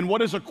them. And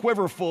what is a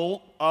quiver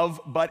full of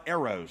but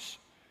arrows?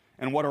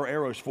 And what are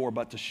arrows for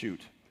but to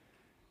shoot?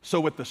 So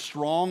with the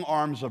strong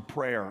arms of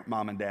prayer,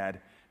 Mom and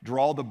Dad,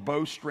 draw the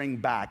bowstring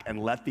back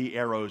and let the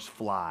arrows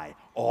fly,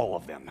 all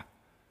of them,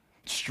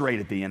 straight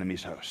at the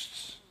enemy's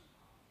hosts.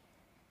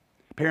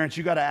 Parents,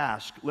 you got to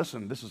ask,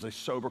 listen, this is a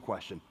sober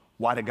question.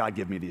 Why did God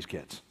give me these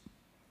kids?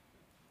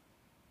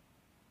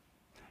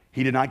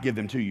 He did not give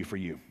them to you for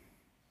you.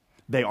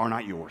 They are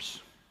not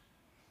yours.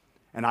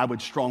 And I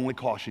would strongly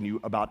caution you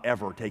about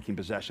ever taking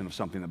possession of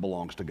something that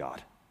belongs to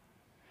God.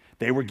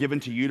 They were given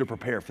to you to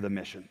prepare for the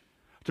mission.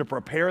 To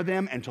prepare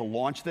them and to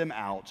launch them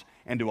out,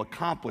 and to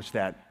accomplish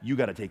that, you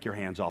got to take your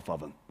hands off of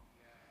them.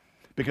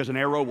 Because an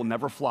arrow will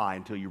never fly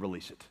until you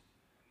release it.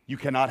 You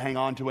cannot hang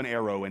on to an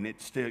arrow and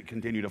it still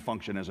continue to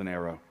function as an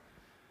arrow.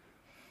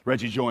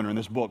 Reggie Joiner in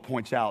this book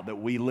points out that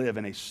we live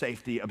in a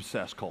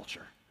safety-obsessed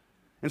culture.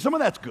 And some of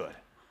that's good.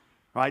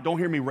 Right? Don't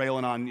hear me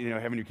railing on,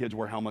 having your kids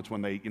wear helmets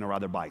when they,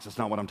 ride their bikes. That's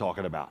not what I'm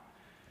talking about.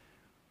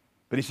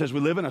 But he says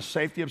we live in a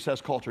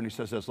safety-obsessed culture, and he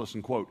says this,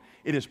 listen, quote,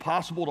 it is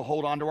possible to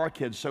hold on to our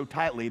kids so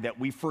tightly that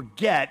we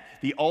forget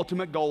the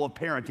ultimate goal of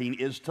parenting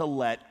is to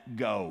let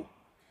go.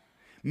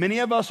 Many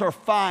of us are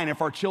fine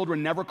if our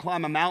children never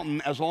climb a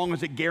mountain as long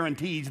as it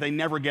guarantees they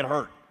never get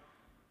hurt.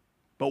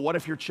 But what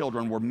if your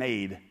children were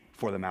made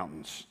for the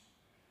mountains?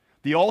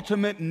 The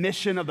ultimate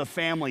mission of the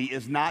family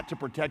is not to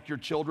protect your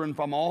children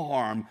from all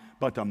harm,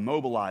 but to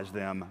mobilize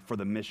them for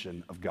the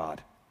mission of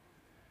God.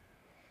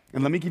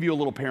 And let me give you a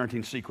little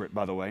parenting secret,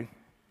 by the way.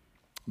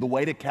 The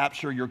way to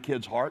capture your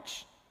kids'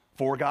 hearts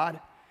for God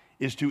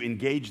is to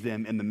engage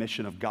them in the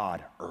mission of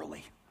God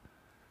early.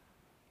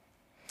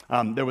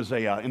 There was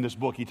in this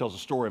book, he tells a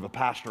story of a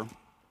pastor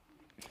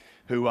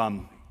who,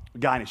 a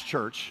guy in his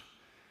church,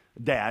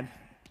 dad,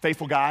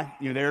 faithful guy,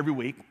 there every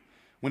week.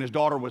 When his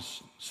daughter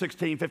was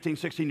 15,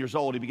 16 years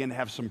old, he began to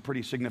have some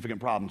pretty significant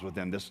problems with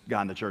them, this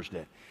guy in the church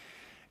did.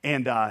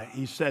 And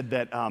he said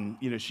that,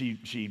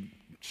 she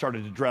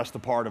started to dress the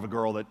part of a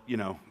girl that, you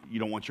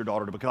don't want your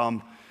daughter to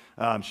become.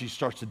 She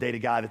starts to date a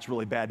guy that's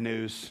really bad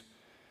news.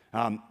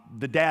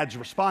 The dad's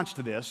response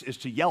to this is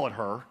to yell at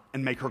her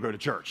and make her go to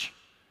church.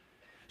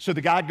 So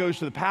the guy goes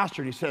to the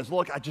pastor and he says,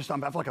 look, I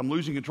feel like I'm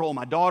losing control of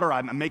my daughter.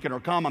 I'm making her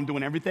come. I'm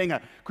doing everything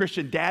a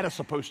Christian dad is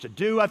supposed to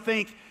do, I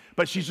think.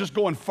 But she's just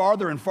going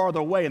farther and farther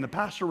away. And the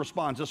pastor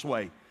responds this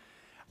way.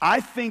 I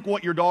think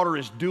what your daughter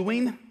is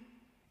doing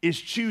is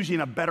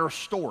choosing a better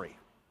story.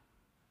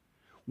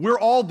 We're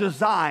all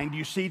designed,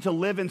 you see, to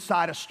live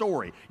inside a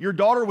story. Your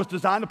daughter was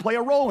designed to play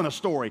a role in a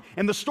story.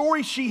 And the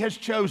story she has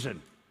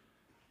chosen,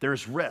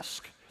 there's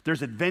risk,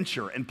 there's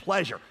adventure and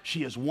pleasure.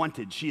 She is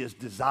wanted, she is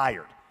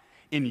desired.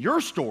 In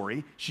your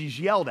story, she's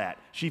yelled at,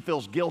 she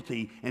feels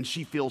guilty, and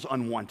she feels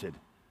unwanted.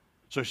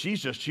 So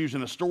she's just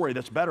choosing a story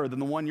that's better than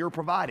the one you're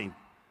providing.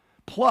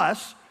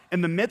 Plus,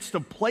 in the midst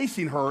of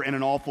placing her in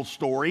an awful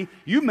story,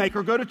 you make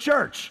her go to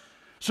church.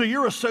 So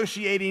you're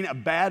associating a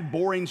bad,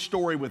 boring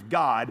story with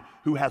God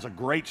who has a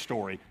great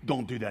story.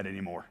 Don't do that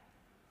anymore.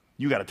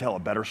 You got to tell a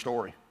better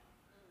story.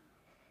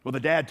 Well, the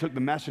dad took the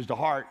message to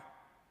heart,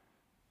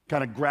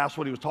 kind of grasped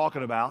what he was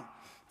talking about,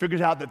 figures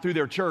out that through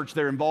their church,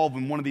 they're involved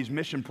in one of these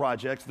mission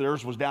projects.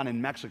 Theirs was down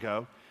in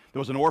Mexico. There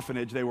was an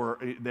orphanage. They were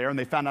there, and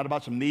they found out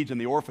about some needs in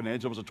the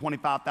orphanage. It was a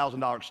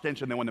 $25,000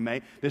 extension they wanted to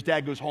make. This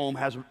dad goes home,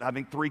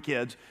 having 3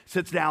 kids,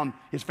 sits down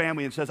his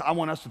family and says, I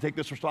want us to take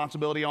this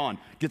responsibility on.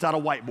 Gets out a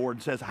whiteboard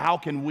and says, how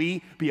can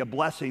we be a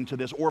blessing to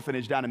this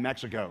orphanage down in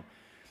Mexico?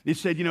 He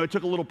said, it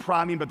took a little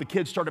priming, but the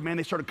kids started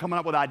coming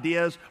up with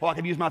ideas. Oh, I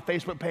could use my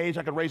Facebook page.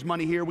 I could raise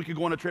money here. We could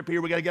go on a trip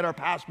here. We got to get our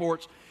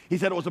passports. He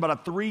said it was about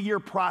a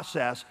 3-year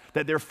process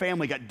that their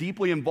family got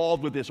deeply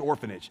involved with this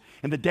orphanage.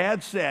 And the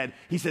dad said,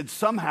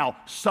 somehow,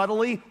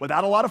 subtly,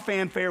 without a lot of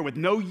fanfare, with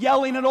no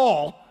yelling at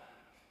all,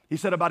 he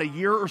said about a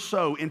year or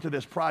so into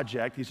this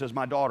project, he says,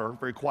 my daughter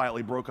very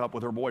quietly broke up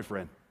with her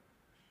boyfriend.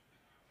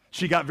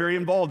 She got very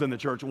involved in the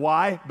church.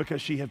 Why?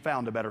 Because she had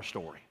found a better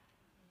story.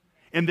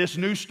 In this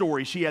new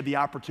story, she had the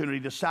opportunity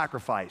to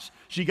sacrifice.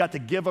 She got to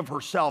give of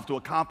herself to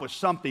accomplish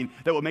something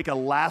that would make a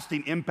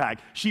lasting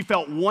impact. She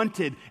felt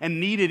wanted and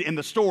needed in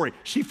the story.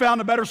 She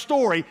found a better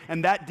story,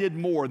 and that did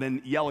more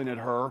than yelling at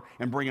her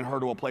and bringing her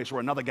to a place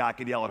where another guy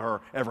could yell at her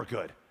ever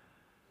could.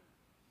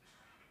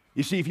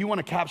 You see, if you want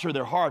to capture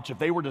their hearts, if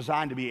they were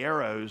designed to be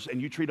arrows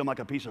and you treat them like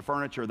a piece of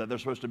furniture that they're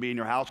supposed to be in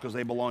your house because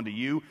they belong to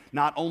you,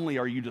 not only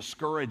are you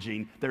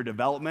discouraging their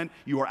development,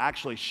 you are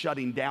actually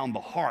shutting down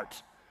the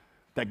heart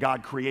that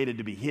God created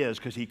to be His,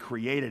 because He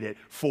created it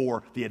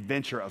for the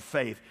adventure of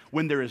faith.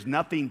 When there is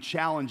nothing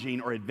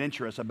challenging or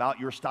adventurous about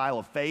your style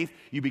of faith,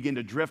 you begin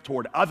to drift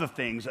toward other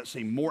things that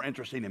seem more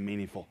interesting and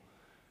meaningful.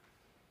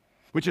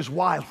 Which is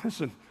why,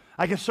 listen,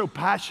 I get so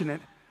passionate,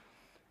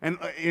 and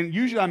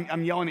usually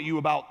I'm yelling at you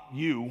about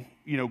you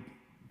know,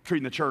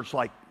 treating the church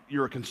like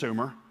you're a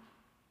consumer.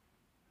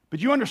 But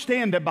you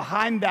understand that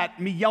behind that,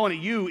 me yelling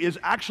at you, is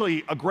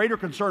actually a greater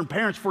concern,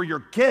 parents, for your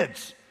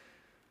kids.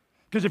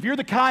 Because if you're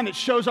the kind that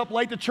shows up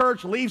late to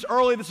church, leaves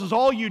early, this is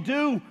all you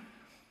do,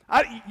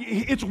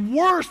 it's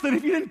worse than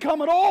if you didn't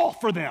come at all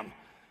for them.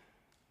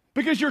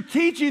 Because you're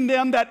teaching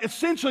them that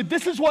essentially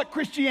this is what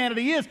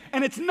Christianity is,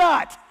 and it's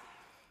not.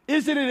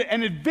 Is it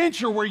an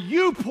adventure where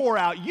you pour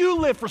out, you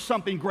live for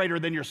something greater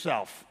than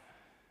yourself?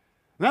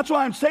 And that's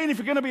why I'm saying if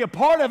you're going to be a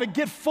part of it,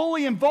 get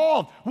fully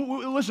involved.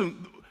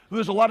 Listen,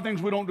 there's a lot of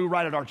things we don't do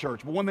right at our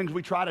church, but one of the things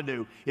we try to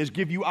do is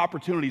give you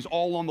opportunities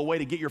all along the way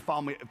to get your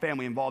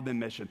family involved in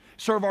mission.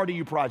 Serve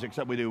RDU projects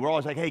that we do. We're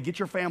always like, hey, get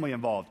your family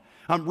involved.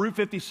 Route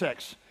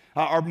 56,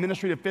 our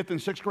ministry to 5th and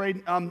 6th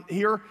grade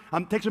here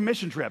takes a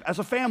mission trip as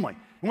a family.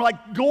 And we're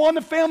like, go on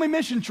the family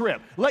mission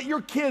trip. Let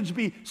your kids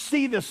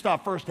see this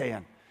stuff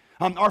firsthand.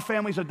 Our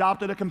family's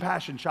adopted a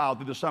compassion child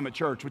through the Summit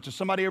Church, which is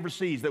somebody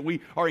overseas that we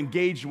are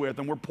engaged with,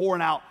 and we're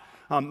pouring out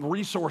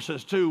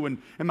resources to, and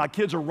my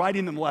kids are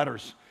writing them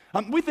letters.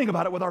 We think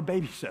about it with our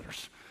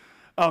babysitters.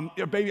 Our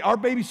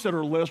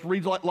babysitter list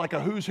reads like a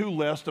who's who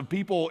list of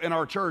people in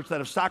our church that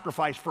have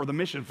sacrificed for the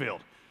mission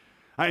field.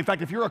 In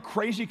fact, if you're a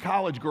crazy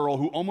college girl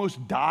who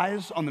almost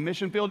dies on the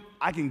mission field,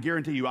 I can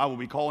guarantee you I will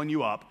be calling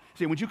you up,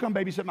 saying, would you come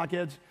babysit my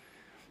kids?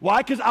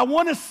 Why? Because I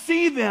want to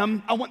see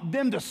them, I want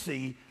them to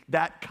see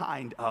that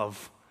kind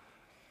of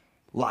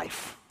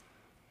life.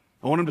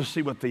 I want them to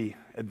see what the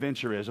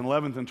adventure is. In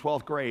 11th and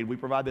 12th grade, we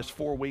provide this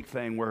 4-week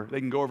thing where they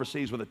can go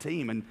overseas with a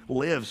team and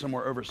live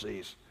somewhere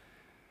overseas.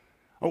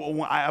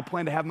 I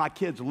plan to have my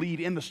kids lead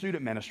in the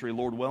student ministry,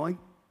 Lord willing,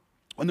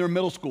 when they're in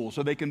middle school,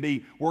 so they can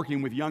be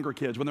working with younger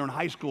kids. When they're in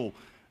high school,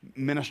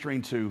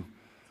 ministering to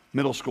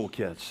middle school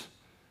kids.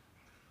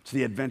 It's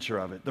the adventure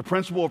of it. The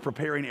principle of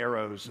preparing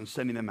arrows and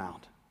sending them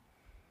out.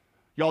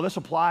 Y'all, this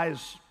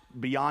applies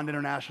beyond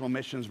international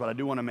missions, but I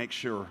do want to make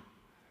sure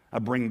I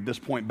bring this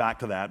point back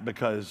to that,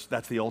 because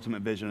that's the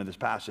ultimate vision of this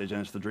passage,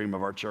 and it's the dream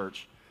of our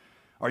church.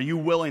 Are you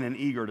willing and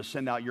eager to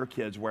send out your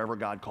kids wherever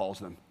God calls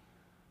them?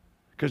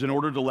 Because in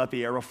order to let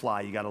the arrow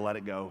fly, you got to let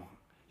it go.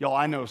 Y'all,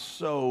 I know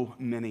so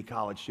many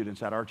college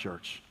students at our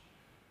church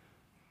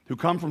who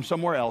come from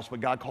somewhere else,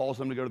 but God calls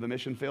them to go to the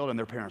mission field, and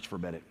their parents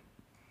forbid it.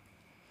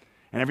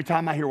 And every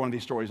time I hear one of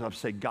these stories, I'll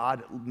say,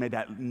 God, may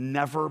that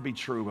never be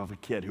true of a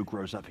kid who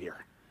grows up here.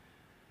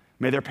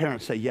 May their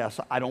parents say, yes,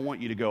 I don't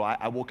want you to go.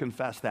 I will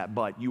confess that,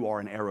 but you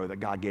are an arrow that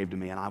God gave to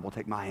me, and I will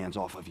take my hands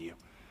off of you.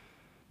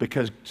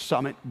 Because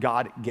Summit,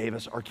 God gave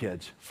us our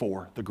kids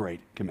for the Great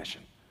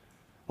Commission.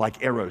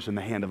 Like arrows in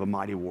the hand of a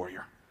mighty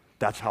warrior.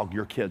 That's how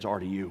your kids are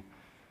to you.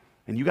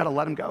 And you got to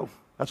let them go.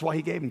 That's why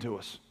He gave them to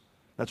us.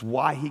 That's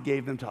why He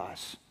gave them to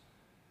us.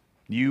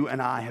 You and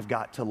I have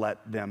got to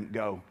let them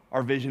go.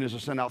 Our vision is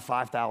to send out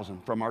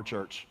 5,000 from our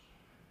church,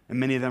 and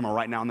many of them are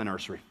right now in the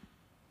nursery.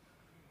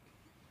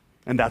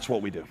 And that's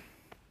what we do.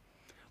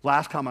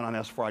 Last comment on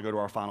this before I go to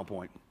our final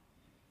point.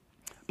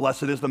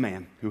 Blessed is the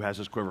man who has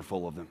his quiver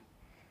full of them.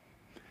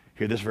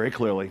 Hear this very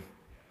clearly.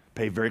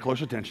 Pay very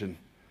close attention.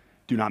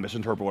 Do not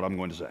misinterpret what I'm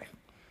going to say.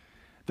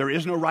 There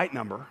is no right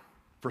number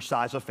for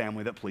size of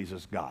family that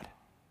pleases God.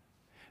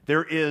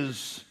 There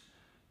is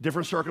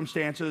different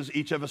circumstances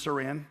each of us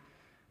are in.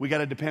 We got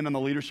to depend on the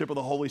leadership of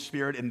the Holy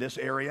Spirit in this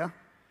area.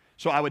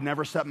 So I would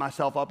never set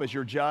myself up as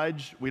your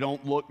judge. We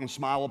don't look and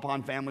smile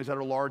upon families that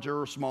are larger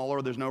or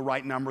smaller. There's no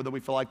right number that we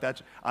feel like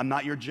that's. I'm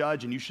not your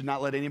judge, and you should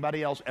not let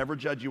anybody else ever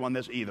judge you on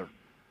this either.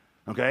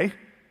 Okay?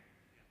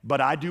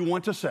 But I do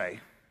want to say,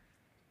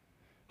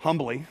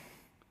 humbly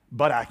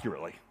but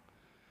accurately,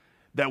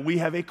 that we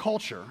have a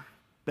culture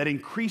that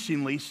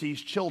increasingly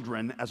sees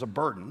children as a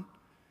burden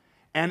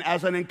and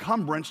as an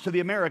encumbrance to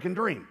the American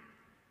dream.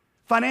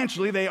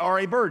 Financially, they are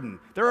a burden.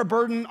 They're a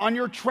burden on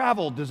your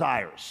travel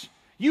desires.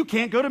 You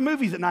can't go to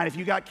movies at night if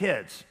you got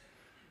kids,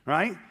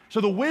 right? So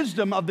the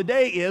wisdom of the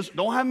day is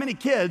don't have many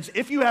kids.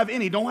 If you have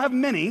any, don't have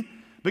many,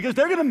 because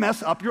they're going to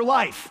mess up your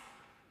life.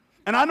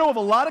 And I know of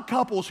a lot of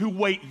couples who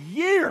wait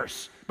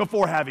years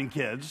before having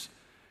kids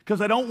because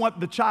they don't want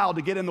the child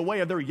to get in the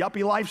way of their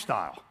yuppie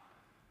lifestyle.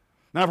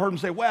 And I've heard them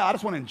say, well, I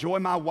just want to enjoy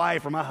my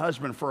wife or my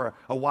husband for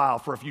a while,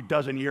 for a few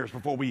dozen years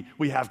before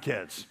we have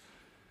kids.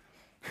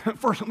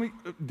 First, let me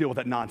deal with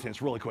that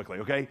nonsense really quickly,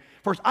 okay?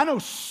 First, I know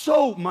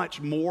so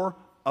much more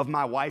of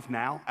my wife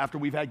now after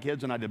we've had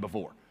kids than I did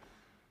before.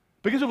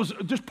 Because it was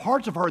just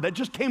parts of her that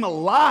just came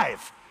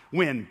alive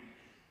when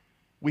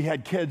we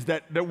had kids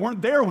that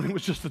weren't there when it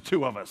was just the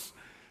two of us.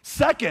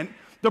 Second,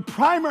 the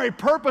primary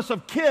purpose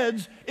of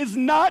kids is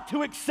not to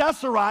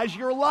accessorize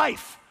your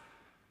life.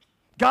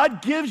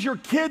 God gives your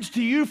kids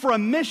to you for a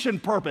mission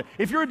purpose.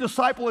 If you're a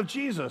disciple of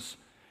Jesus,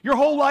 your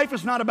whole life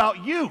is not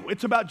about you.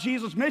 It's about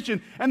Jesus'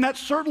 mission, and that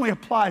certainly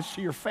applies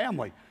to your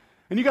family.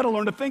 And you got to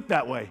learn to think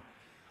that way.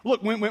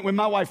 Look, when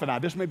my wife and I,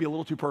 this may be a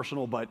little too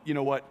personal, but you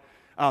know what?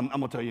 I'm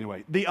going to tell you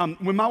anyway.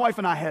 When my wife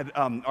and I had,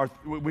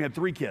 we had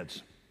 3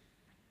 kids,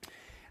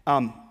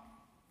 and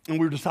we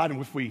were deciding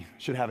if we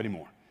should have any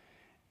more.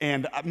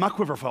 And my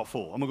quiver felt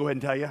full. I'm going to go ahead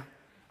and tell you.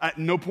 At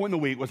no point in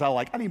the week was I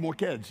like, I need more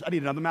kids. I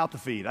need another mouth to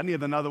feed. I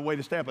need another way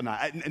to stay up at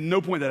night. At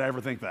no point did I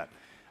ever think that.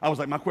 I was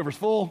like, my quiver's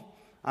full.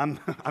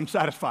 I'm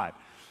satisfied.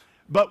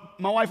 But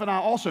my wife and I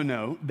also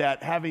know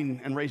that having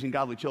and raising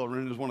godly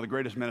children is one of the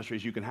greatest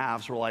ministries you can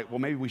have. So we're like, well,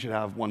 maybe we should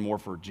have one more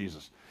for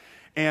Jesus.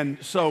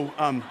 And so,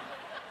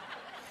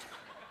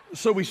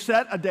 so we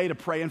set a day to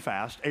pray and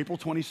fast, April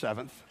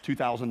 27th,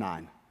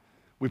 2009.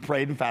 We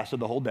prayed and fasted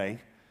the whole day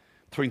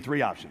between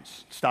 3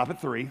 options. Stop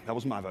at 3, that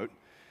was my vote.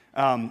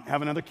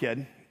 Have another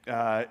kid,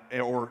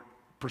 or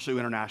pursue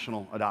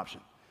international adoption.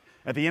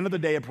 At the end of the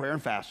day of prayer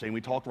and fasting,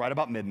 we talked right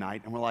about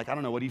midnight, and we're like, I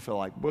don't know, what do you feel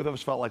like? Both of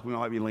us felt like we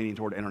might be leaning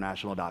toward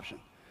international adoption.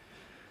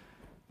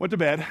 Went to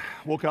bed,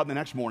 woke up the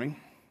next morning.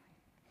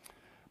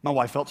 My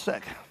wife felt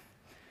sick.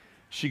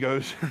 She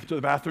goes to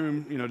the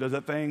bathroom, does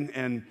that thing,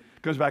 and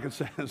comes back and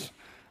says,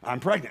 I'm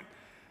pregnant.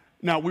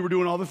 Now, we were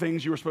doing all the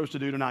things you were supposed to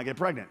do to not get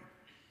pregnant.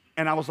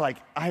 And I was like,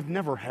 I've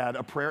never had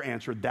a prayer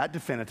answered that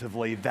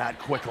definitively, that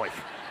quickly.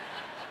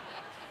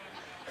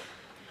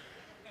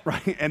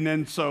 Right? And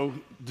then so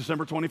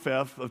December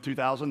 25th of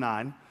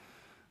 2009,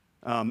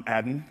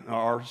 Adden,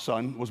 our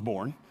son, was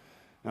born,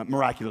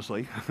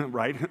 miraculously,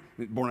 right?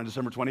 Born on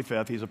December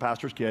 25th. He's a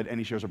pastor's kid, and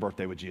he shares a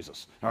birthday with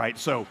Jesus. All right?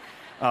 So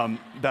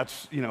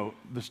that's,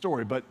 the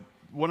story. But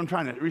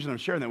the reason I'm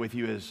sharing that with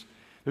you is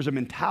there's a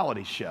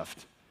mentality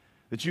shift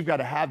that you've got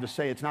to have to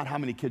say, it's not how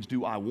many kids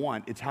do I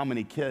want, it's how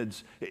many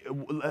kids,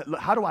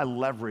 how do I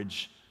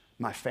leverage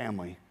my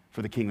family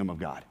for the kingdom of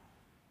God?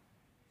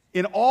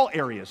 In all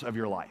areas of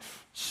your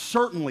life,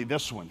 certainly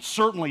this one,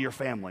 certainly your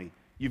family,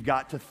 you've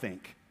got to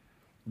think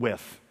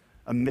with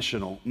a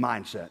missional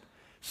mindset.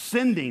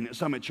 Sending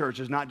Summit Church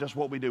is not just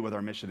what we do with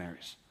our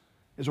missionaries.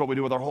 It's what we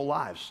do with our whole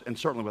lives, and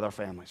certainly with our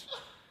families.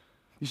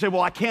 You say,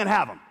 well, I can't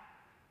have them.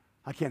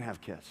 I can't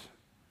have kids.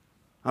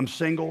 I'm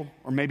single,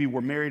 or maybe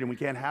we're married and we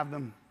can't have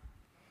them.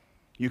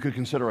 You could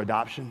consider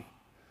adoption,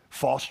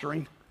 fostering.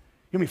 You know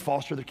how many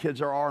foster the kids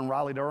there are in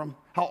Raleigh-Durham?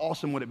 How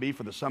awesome would it be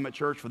for the Summit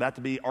Church, for that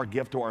to be our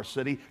gift to our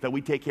city, that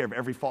we take care of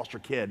every foster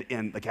kid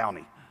in the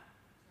county?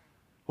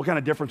 What kind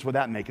of difference would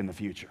that make in the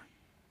future?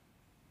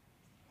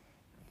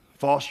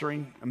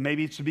 Fostering,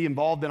 maybe it's to be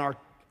involved in our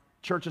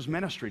church's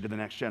ministry to the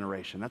next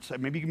generation.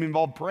 Maybe you can be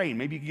involved praying.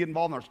 Maybe you can get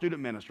involved in our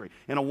student ministry,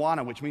 in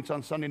Awana, which meets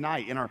on Sunday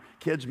night, in our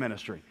kids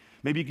ministry.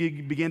 Maybe you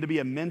can begin to be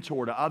a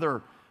mentor to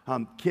other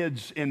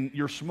kids in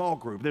your small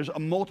group. There's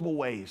multiple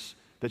ways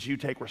that you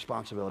take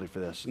responsibility for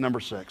this.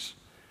 Number 6.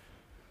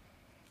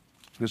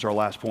 This is our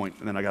last point,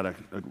 and then I got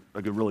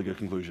a really good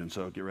conclusion,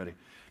 so get ready.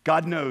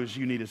 God knows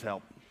you need his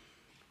help.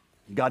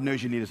 God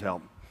knows you need his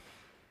help.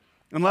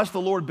 Unless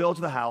the Lord builds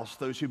the house,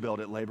 those who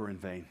build it labor in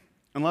vain.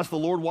 Unless the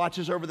Lord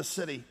watches over the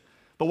city,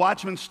 the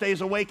watchman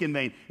stays awake in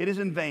vain. It is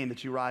in vain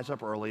that you rise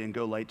up early and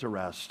go late to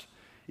rest,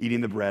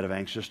 eating the bread of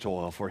anxious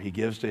toil, for he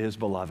gives to his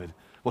beloved.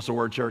 What's the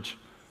word, church?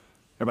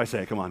 Everybody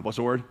say it, come on. What's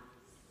the word?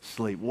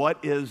 Sleep.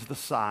 What is the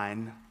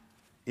sign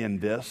in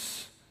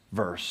this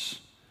verse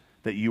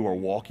that you are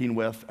walking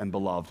with and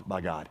beloved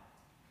by God?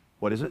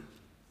 What is it?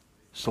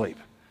 Sleep.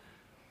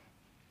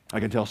 I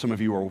can tell some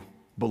of you are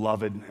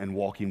beloved and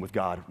walking with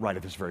God right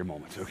at this very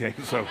moment, okay?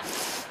 So,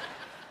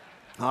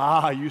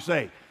 you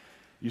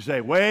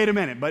say, wait a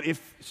minute. But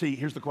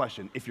here's the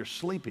question. If you're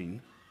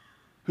sleeping,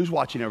 who's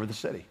watching over the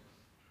city?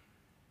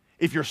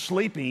 If you're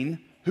sleeping,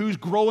 who's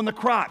growing the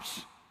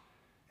crops?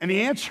 And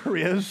the answer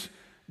is,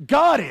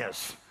 God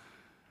is.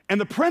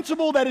 And the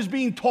principle that is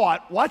being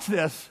taught, watch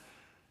this,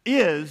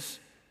 is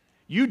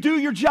you do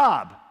your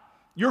job.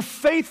 You're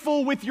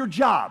faithful with your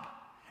job.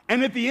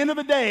 And at the end of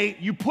the day,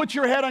 you put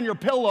your head on your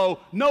pillow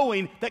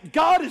knowing that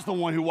God is the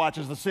one who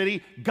watches the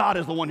city, God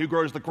is the one who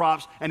grows the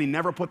crops, and he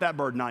never put that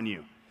burden on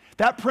you.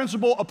 That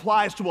principle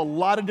applies to a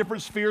lot of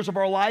different spheres of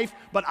our life,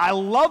 but I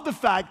love the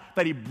fact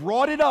that he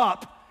brought it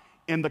up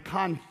in the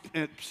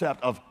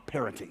concept of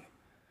parenting.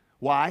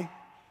 Why?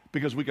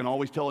 Because we can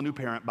always tell a new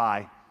parent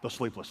by the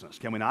sleeplessness,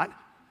 can we not?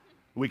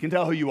 We can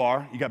tell who you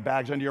are. You got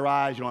bags under your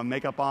eyes, you don't have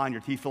makeup on,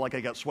 your teeth feel like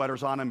they got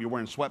sweaters on them, you're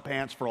wearing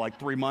sweatpants for like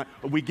 3 months.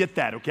 We get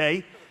that,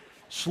 okay?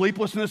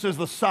 Sleeplessness is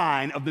the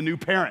sign of the new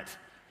parent.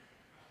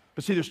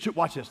 But see,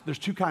 watch this, there's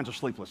 2 kinds of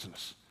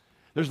sleeplessness.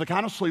 There's the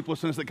kind of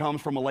sleeplessness that comes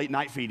from a late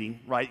night feeding,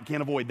 right? You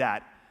can't avoid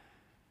that.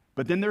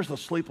 But then there's the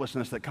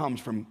sleeplessness that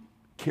comes from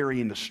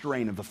carrying the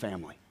strain of the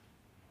family.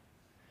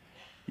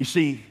 You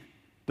see,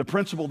 the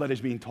principle that is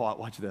being taught,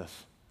 watch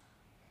this,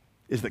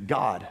 is that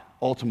God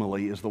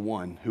ultimately is the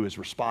one who is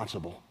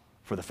responsible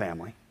for the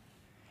family.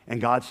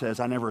 And God says,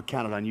 I never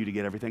counted on you to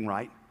get everything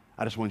right.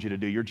 I just want you to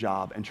do your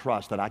job and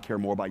trust that I care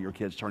more about your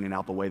kids turning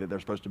out the way that they're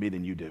supposed to be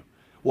than you do.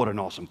 What an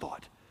awesome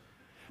thought.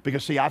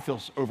 Because see, I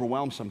feel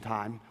overwhelmed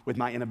sometimes with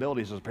my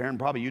inabilities as a parent, and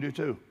probably you do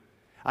too.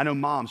 I know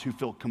moms who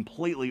feel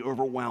completely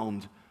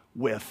overwhelmed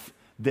with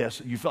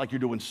this. You feel like you're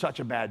doing such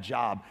a bad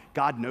job.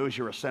 God knows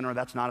you're a sinner.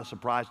 That's not a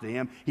surprise to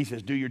him. He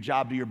says, do your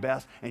job, do your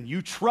best, and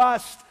you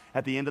trust.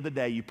 At the end of the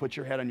day, you put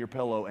your head on your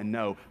pillow and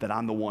know that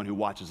I'm the one who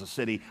watches the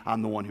city.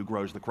 I'm the one who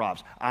grows the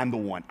crops. I'm the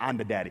one. I'm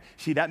the daddy.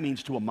 See, that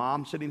means to a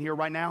mom sitting here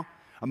right now,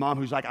 a mom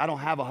who's like, I don't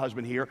have a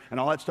husband here, and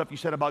all that stuff you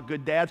said about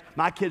good dads,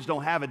 my kids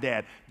don't have a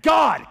dad.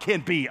 God can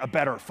be a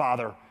better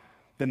father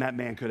than that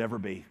man could ever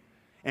be.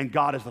 And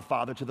God is the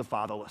father to the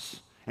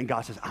fatherless. And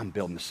God says, I'm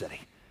building the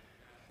city.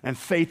 And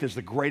faith is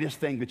the greatest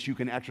thing that you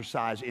can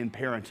exercise in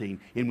parenting,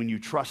 and when you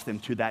trust them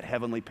to that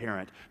heavenly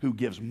parent who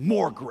gives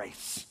more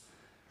grace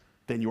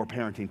than your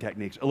parenting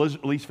techniques.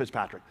 Elise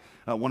Fitzpatrick,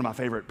 one of my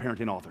favorite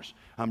parenting authors,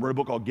 wrote a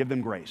book called Give Them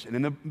Grace. And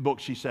in the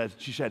book, she said,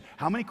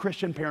 how many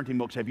Christian parenting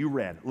books have you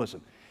read?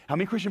 Listen, how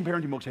many Christian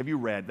parenting books have you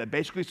read that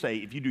basically say,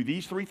 if you do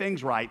these 3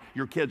 things right,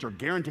 your kids are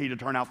guaranteed to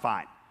turn out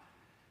fine?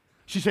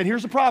 She said,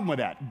 here's the problem with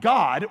that.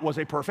 God was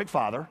a perfect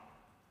father,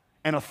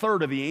 and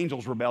 1/3 of the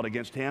angels rebelled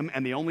against him,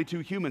 and the only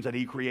 2 humans that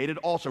he created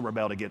also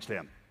rebelled against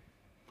him.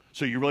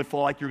 So you really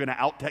feel like you're going to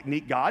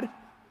out-technique God?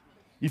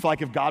 You feel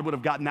like if God would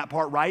have gotten that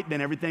part right, then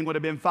everything would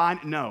have been fine?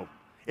 No.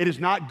 It is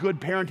not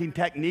good parenting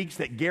techniques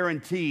that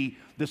guarantee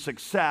the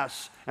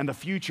success and the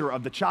future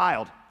of the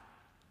child.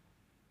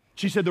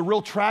 She said the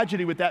real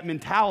tragedy with that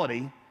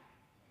mentality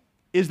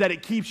is that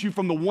it keeps you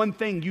from the one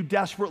thing you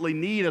desperately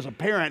need as a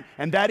parent,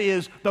 and that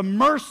is the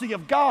mercy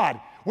of God,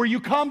 where you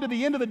come to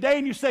the end of the day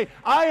and you say,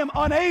 I am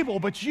unable,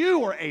 but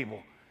you are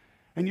able.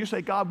 And you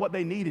say, God, what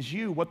they need is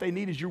you. What they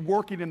need is you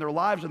working in their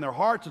lives and their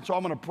hearts, and so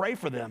I'm going to pray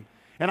for them.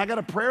 And I got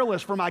a prayer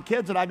list for my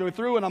kids that I go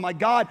through, and I'm like,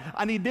 God,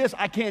 I need this.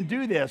 I can't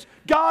do this.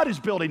 God is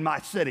building my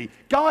city.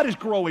 God is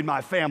growing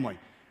my family,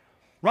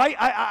 right?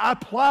 I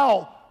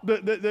plow for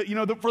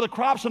the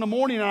crops in the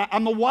morning, and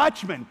I'm the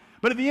watchman.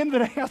 But at the end of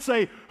the day, I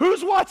say,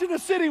 who's watching the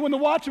city when the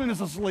watchman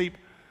is asleep?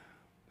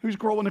 Who's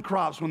growing the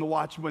crops when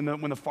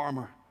the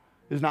farmer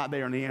is not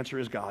there? And the answer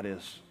is God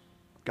is.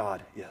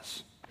 God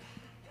is.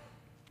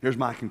 Here's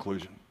my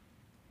conclusion.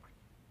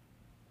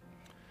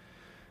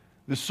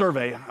 This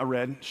survey I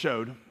read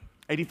showed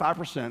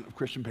 85% of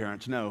Christian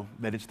parents know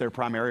that it's their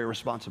primary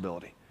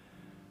responsibility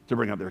to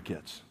bring up their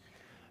kids.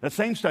 That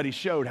same study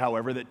showed,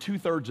 however, that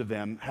 2/3 of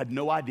them had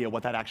no idea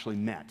what that actually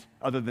meant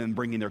other than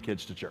bringing their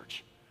kids to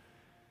church.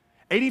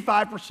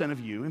 85% of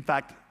you, in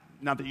fact,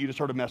 not that you just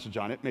heard a message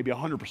on it, maybe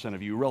 100%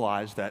 of you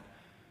realize that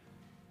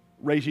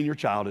raising your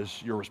child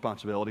is your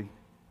responsibility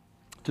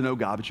to know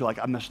God, but you're like,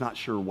 I'm just not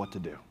sure what to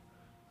do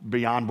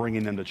beyond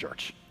bringing them to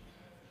church.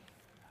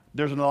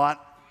 There's a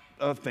lot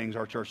of things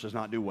our church does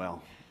not do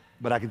well,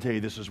 but I can tell you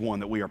this is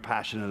one that we are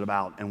passionate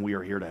about, and we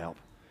are here to help.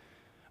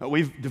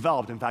 We've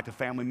developed, in fact, a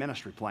family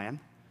ministry plan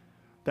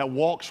that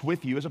walks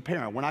with you as a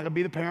parent. We're not going to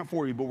be the parent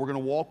for you, but we're going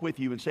to walk with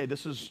you and say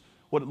this is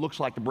what it looks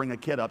like to bring a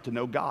kid up to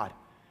know God.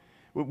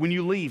 When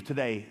you leave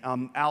today,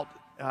 out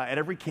at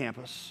every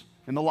campus,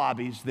 in the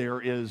lobbies, you're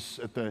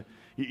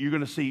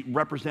going to see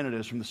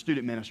representatives from the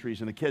student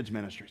ministries and the kids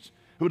ministries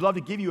who would love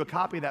to give you a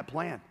copy of that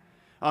plan,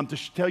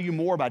 to tell you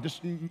more about it,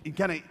 just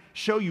kind of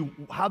show you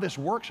how this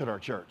works at our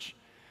church.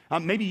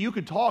 Maybe you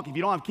could talk, if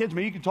you don't have kids,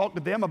 maybe you could talk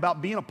to them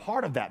about being a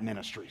part of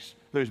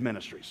those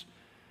ministries,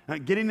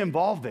 getting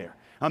involved there.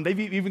 They've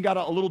even got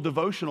a little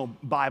devotional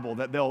Bible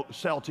that they'll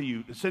sell to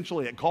you,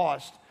 essentially at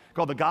cost,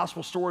 called the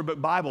Gospel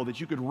Storybook Bible, that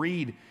you could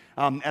read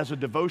as a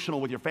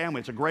devotional with your family.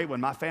 It's a great one.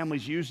 My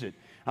family's used it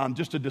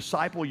just to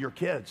disciple your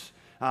kids.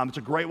 It's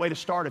a great way to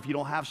start if you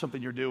don't have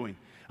something you're doing.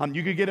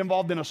 You could get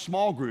involved in a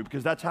small group,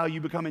 because that's how you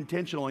become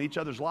intentional in each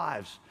other's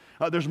lives.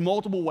 There's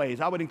multiple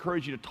ways. I would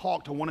encourage you to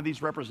talk to one of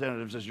these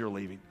representatives as you're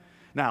leaving.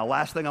 Now,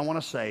 last thing I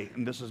want to say,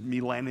 and this is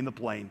me landing the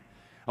plane,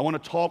 I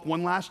want to talk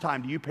one last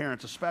time to you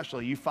parents,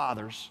 especially you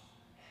fathers,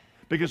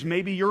 because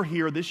maybe you're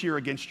here this year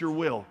against your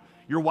will.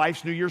 Your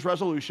wife's New Year's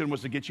resolution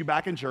was to get you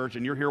back in church,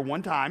 and you're here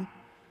one time.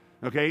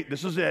 Okay,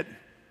 this is it.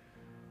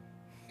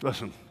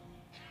 Listen,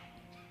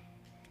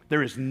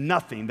 there is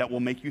nothing that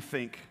will make you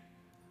think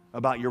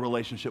about your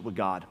relationship with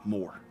God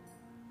more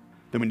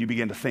than when you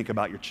begin to think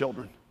about your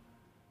children,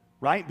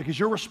 right? Because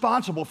you're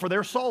responsible for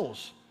their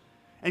souls.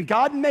 And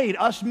God made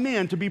us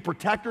men to be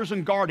protectors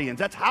and guardians.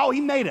 That's how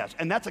he made us,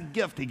 and that's a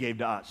gift he gave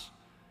to us,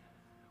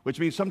 which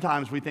means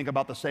sometimes we think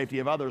about the safety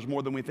of others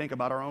more than we think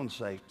about our own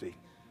safety.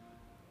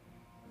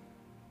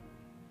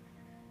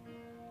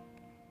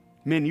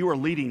 Men, you are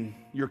leading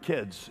your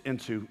kids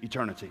into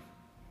eternity.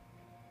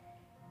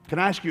 Can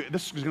I ask you,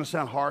 this is going to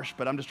sound harsh,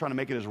 but I'm just trying to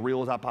make it as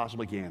real as I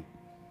possibly can.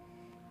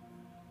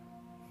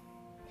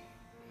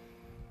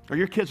 Are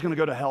your kids going to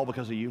go to hell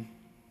because of you?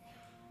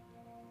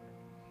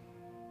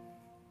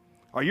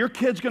 Are your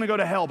kids going to go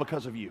to hell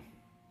because of you?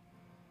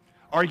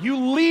 Are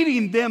you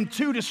leading them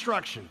to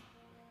destruction?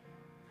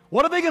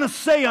 What are they going to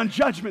say on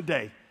Judgment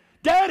Day?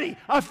 Daddy,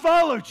 I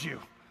followed you.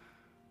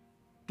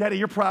 Daddy,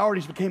 your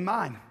priorities became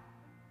mine.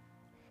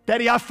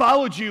 Daddy, I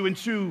followed you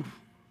into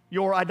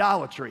your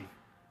idolatry.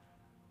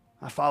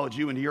 I followed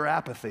you into your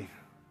apathy.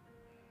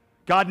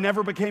 God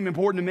never became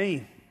important to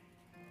me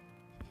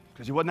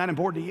because he wasn't that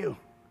important to you.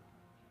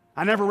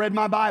 I never read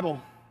my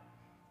Bible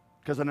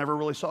because I never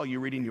really saw you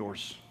reading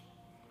yours.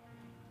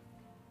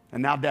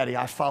 And now, Daddy,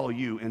 I follow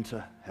you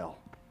into hell.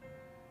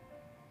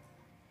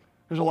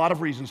 There's a lot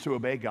of reasons to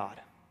obey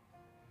God.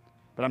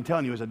 But I'm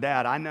telling you, as a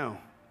dad, I know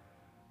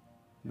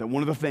that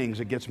one of the things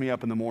that gets me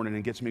up in the morning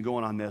and gets me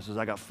going on this is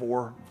I got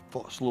 4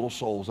 little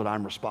souls that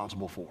I'm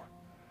responsible for.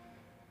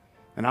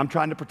 And I'm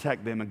trying to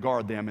protect them and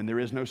guard them, and there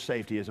is no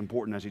safety as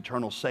important as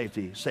eternal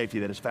safety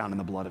that is found in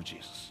the blood of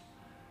Jesus.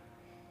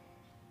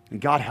 And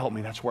God help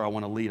me, that's where I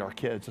want to lead our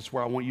kids. That's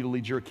where I want you to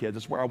lead your kids.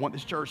 That's where I want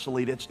this church to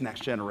lead its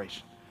next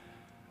generation.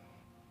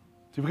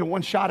 See, we get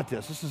one shot at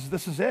this.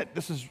 This is it.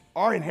 This is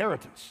our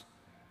inheritance.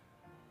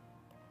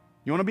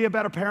 You want to be a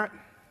better parent?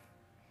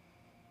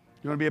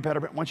 You want to be a better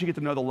parent? Once you get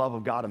to know the love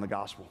of God and the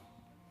gospel.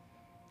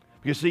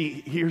 Because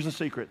see, here's the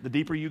secret. The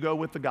deeper you go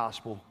with the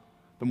gospel,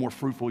 the more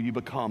fruitful you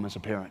become as a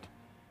parent.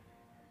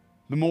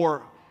 The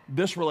more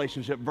this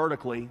relationship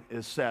vertically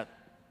is set,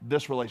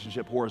 this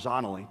relationship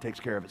horizontally takes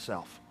care of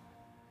itself.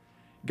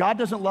 God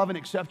doesn't love and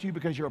accept you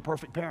because you're a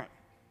perfect parent.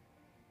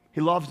 He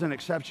loves and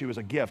accepts you as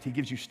a gift. He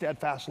gives you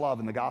steadfast love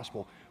in the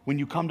gospel. When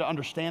you come to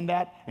understand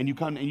that and you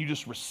come and you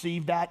just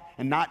receive that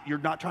and you're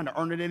not trying to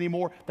earn it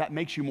anymore, that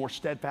makes you more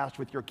steadfast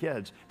with your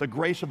kids. The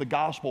grace of the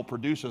gospel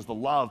produces the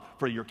love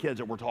for your kids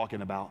that we're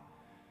talking about.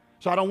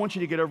 So I don't want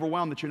you to get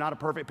overwhelmed that you're not a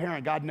perfect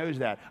parent. God knows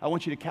that. I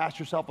want you to cast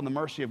yourself on the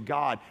mercy of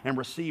God and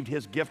receive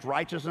his gift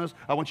righteousness.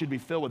 I want you to be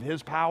filled with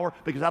his power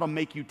because that'll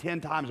make you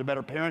 10 times a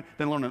better parent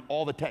than learning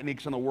all the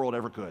techniques in the world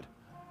ever could.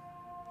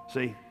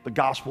 See, the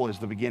gospel is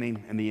the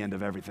beginning and the end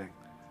of everything.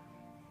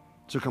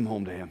 So come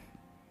home to him.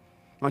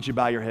 Why don't you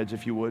bow your heads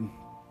if you would?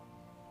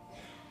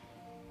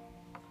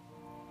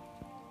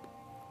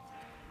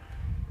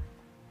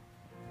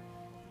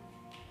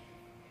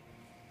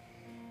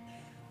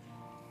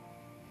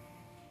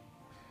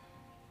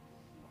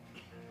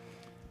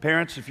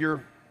 Parents, if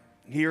you're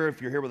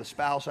here with a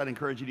spouse, I'd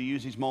encourage you to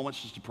use these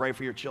moments just to pray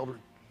for your children.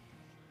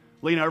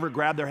 Lean over,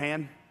 grab their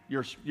hand,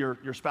 your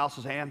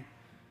spouse's hand.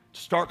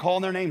 Start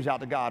calling their names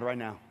out to God right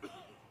now.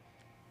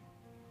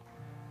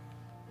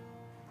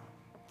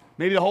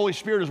 Maybe the Holy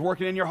Spirit is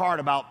working in your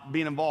heart about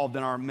being involved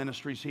in our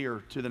ministries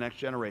here to the next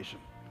generation.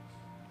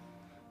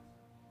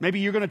 Maybe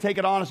you're going to take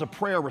it on as a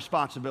prayer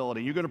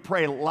responsibility. You're going to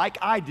pray like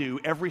I do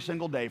every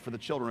single day for the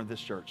children of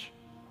this church.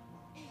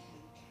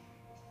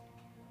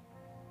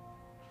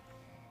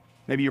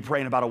 Maybe you're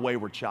praying about a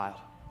wayward child.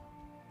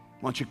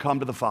 Why don't you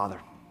come to the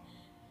Father?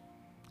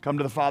 Come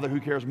to the Father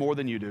who cares more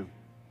than you do.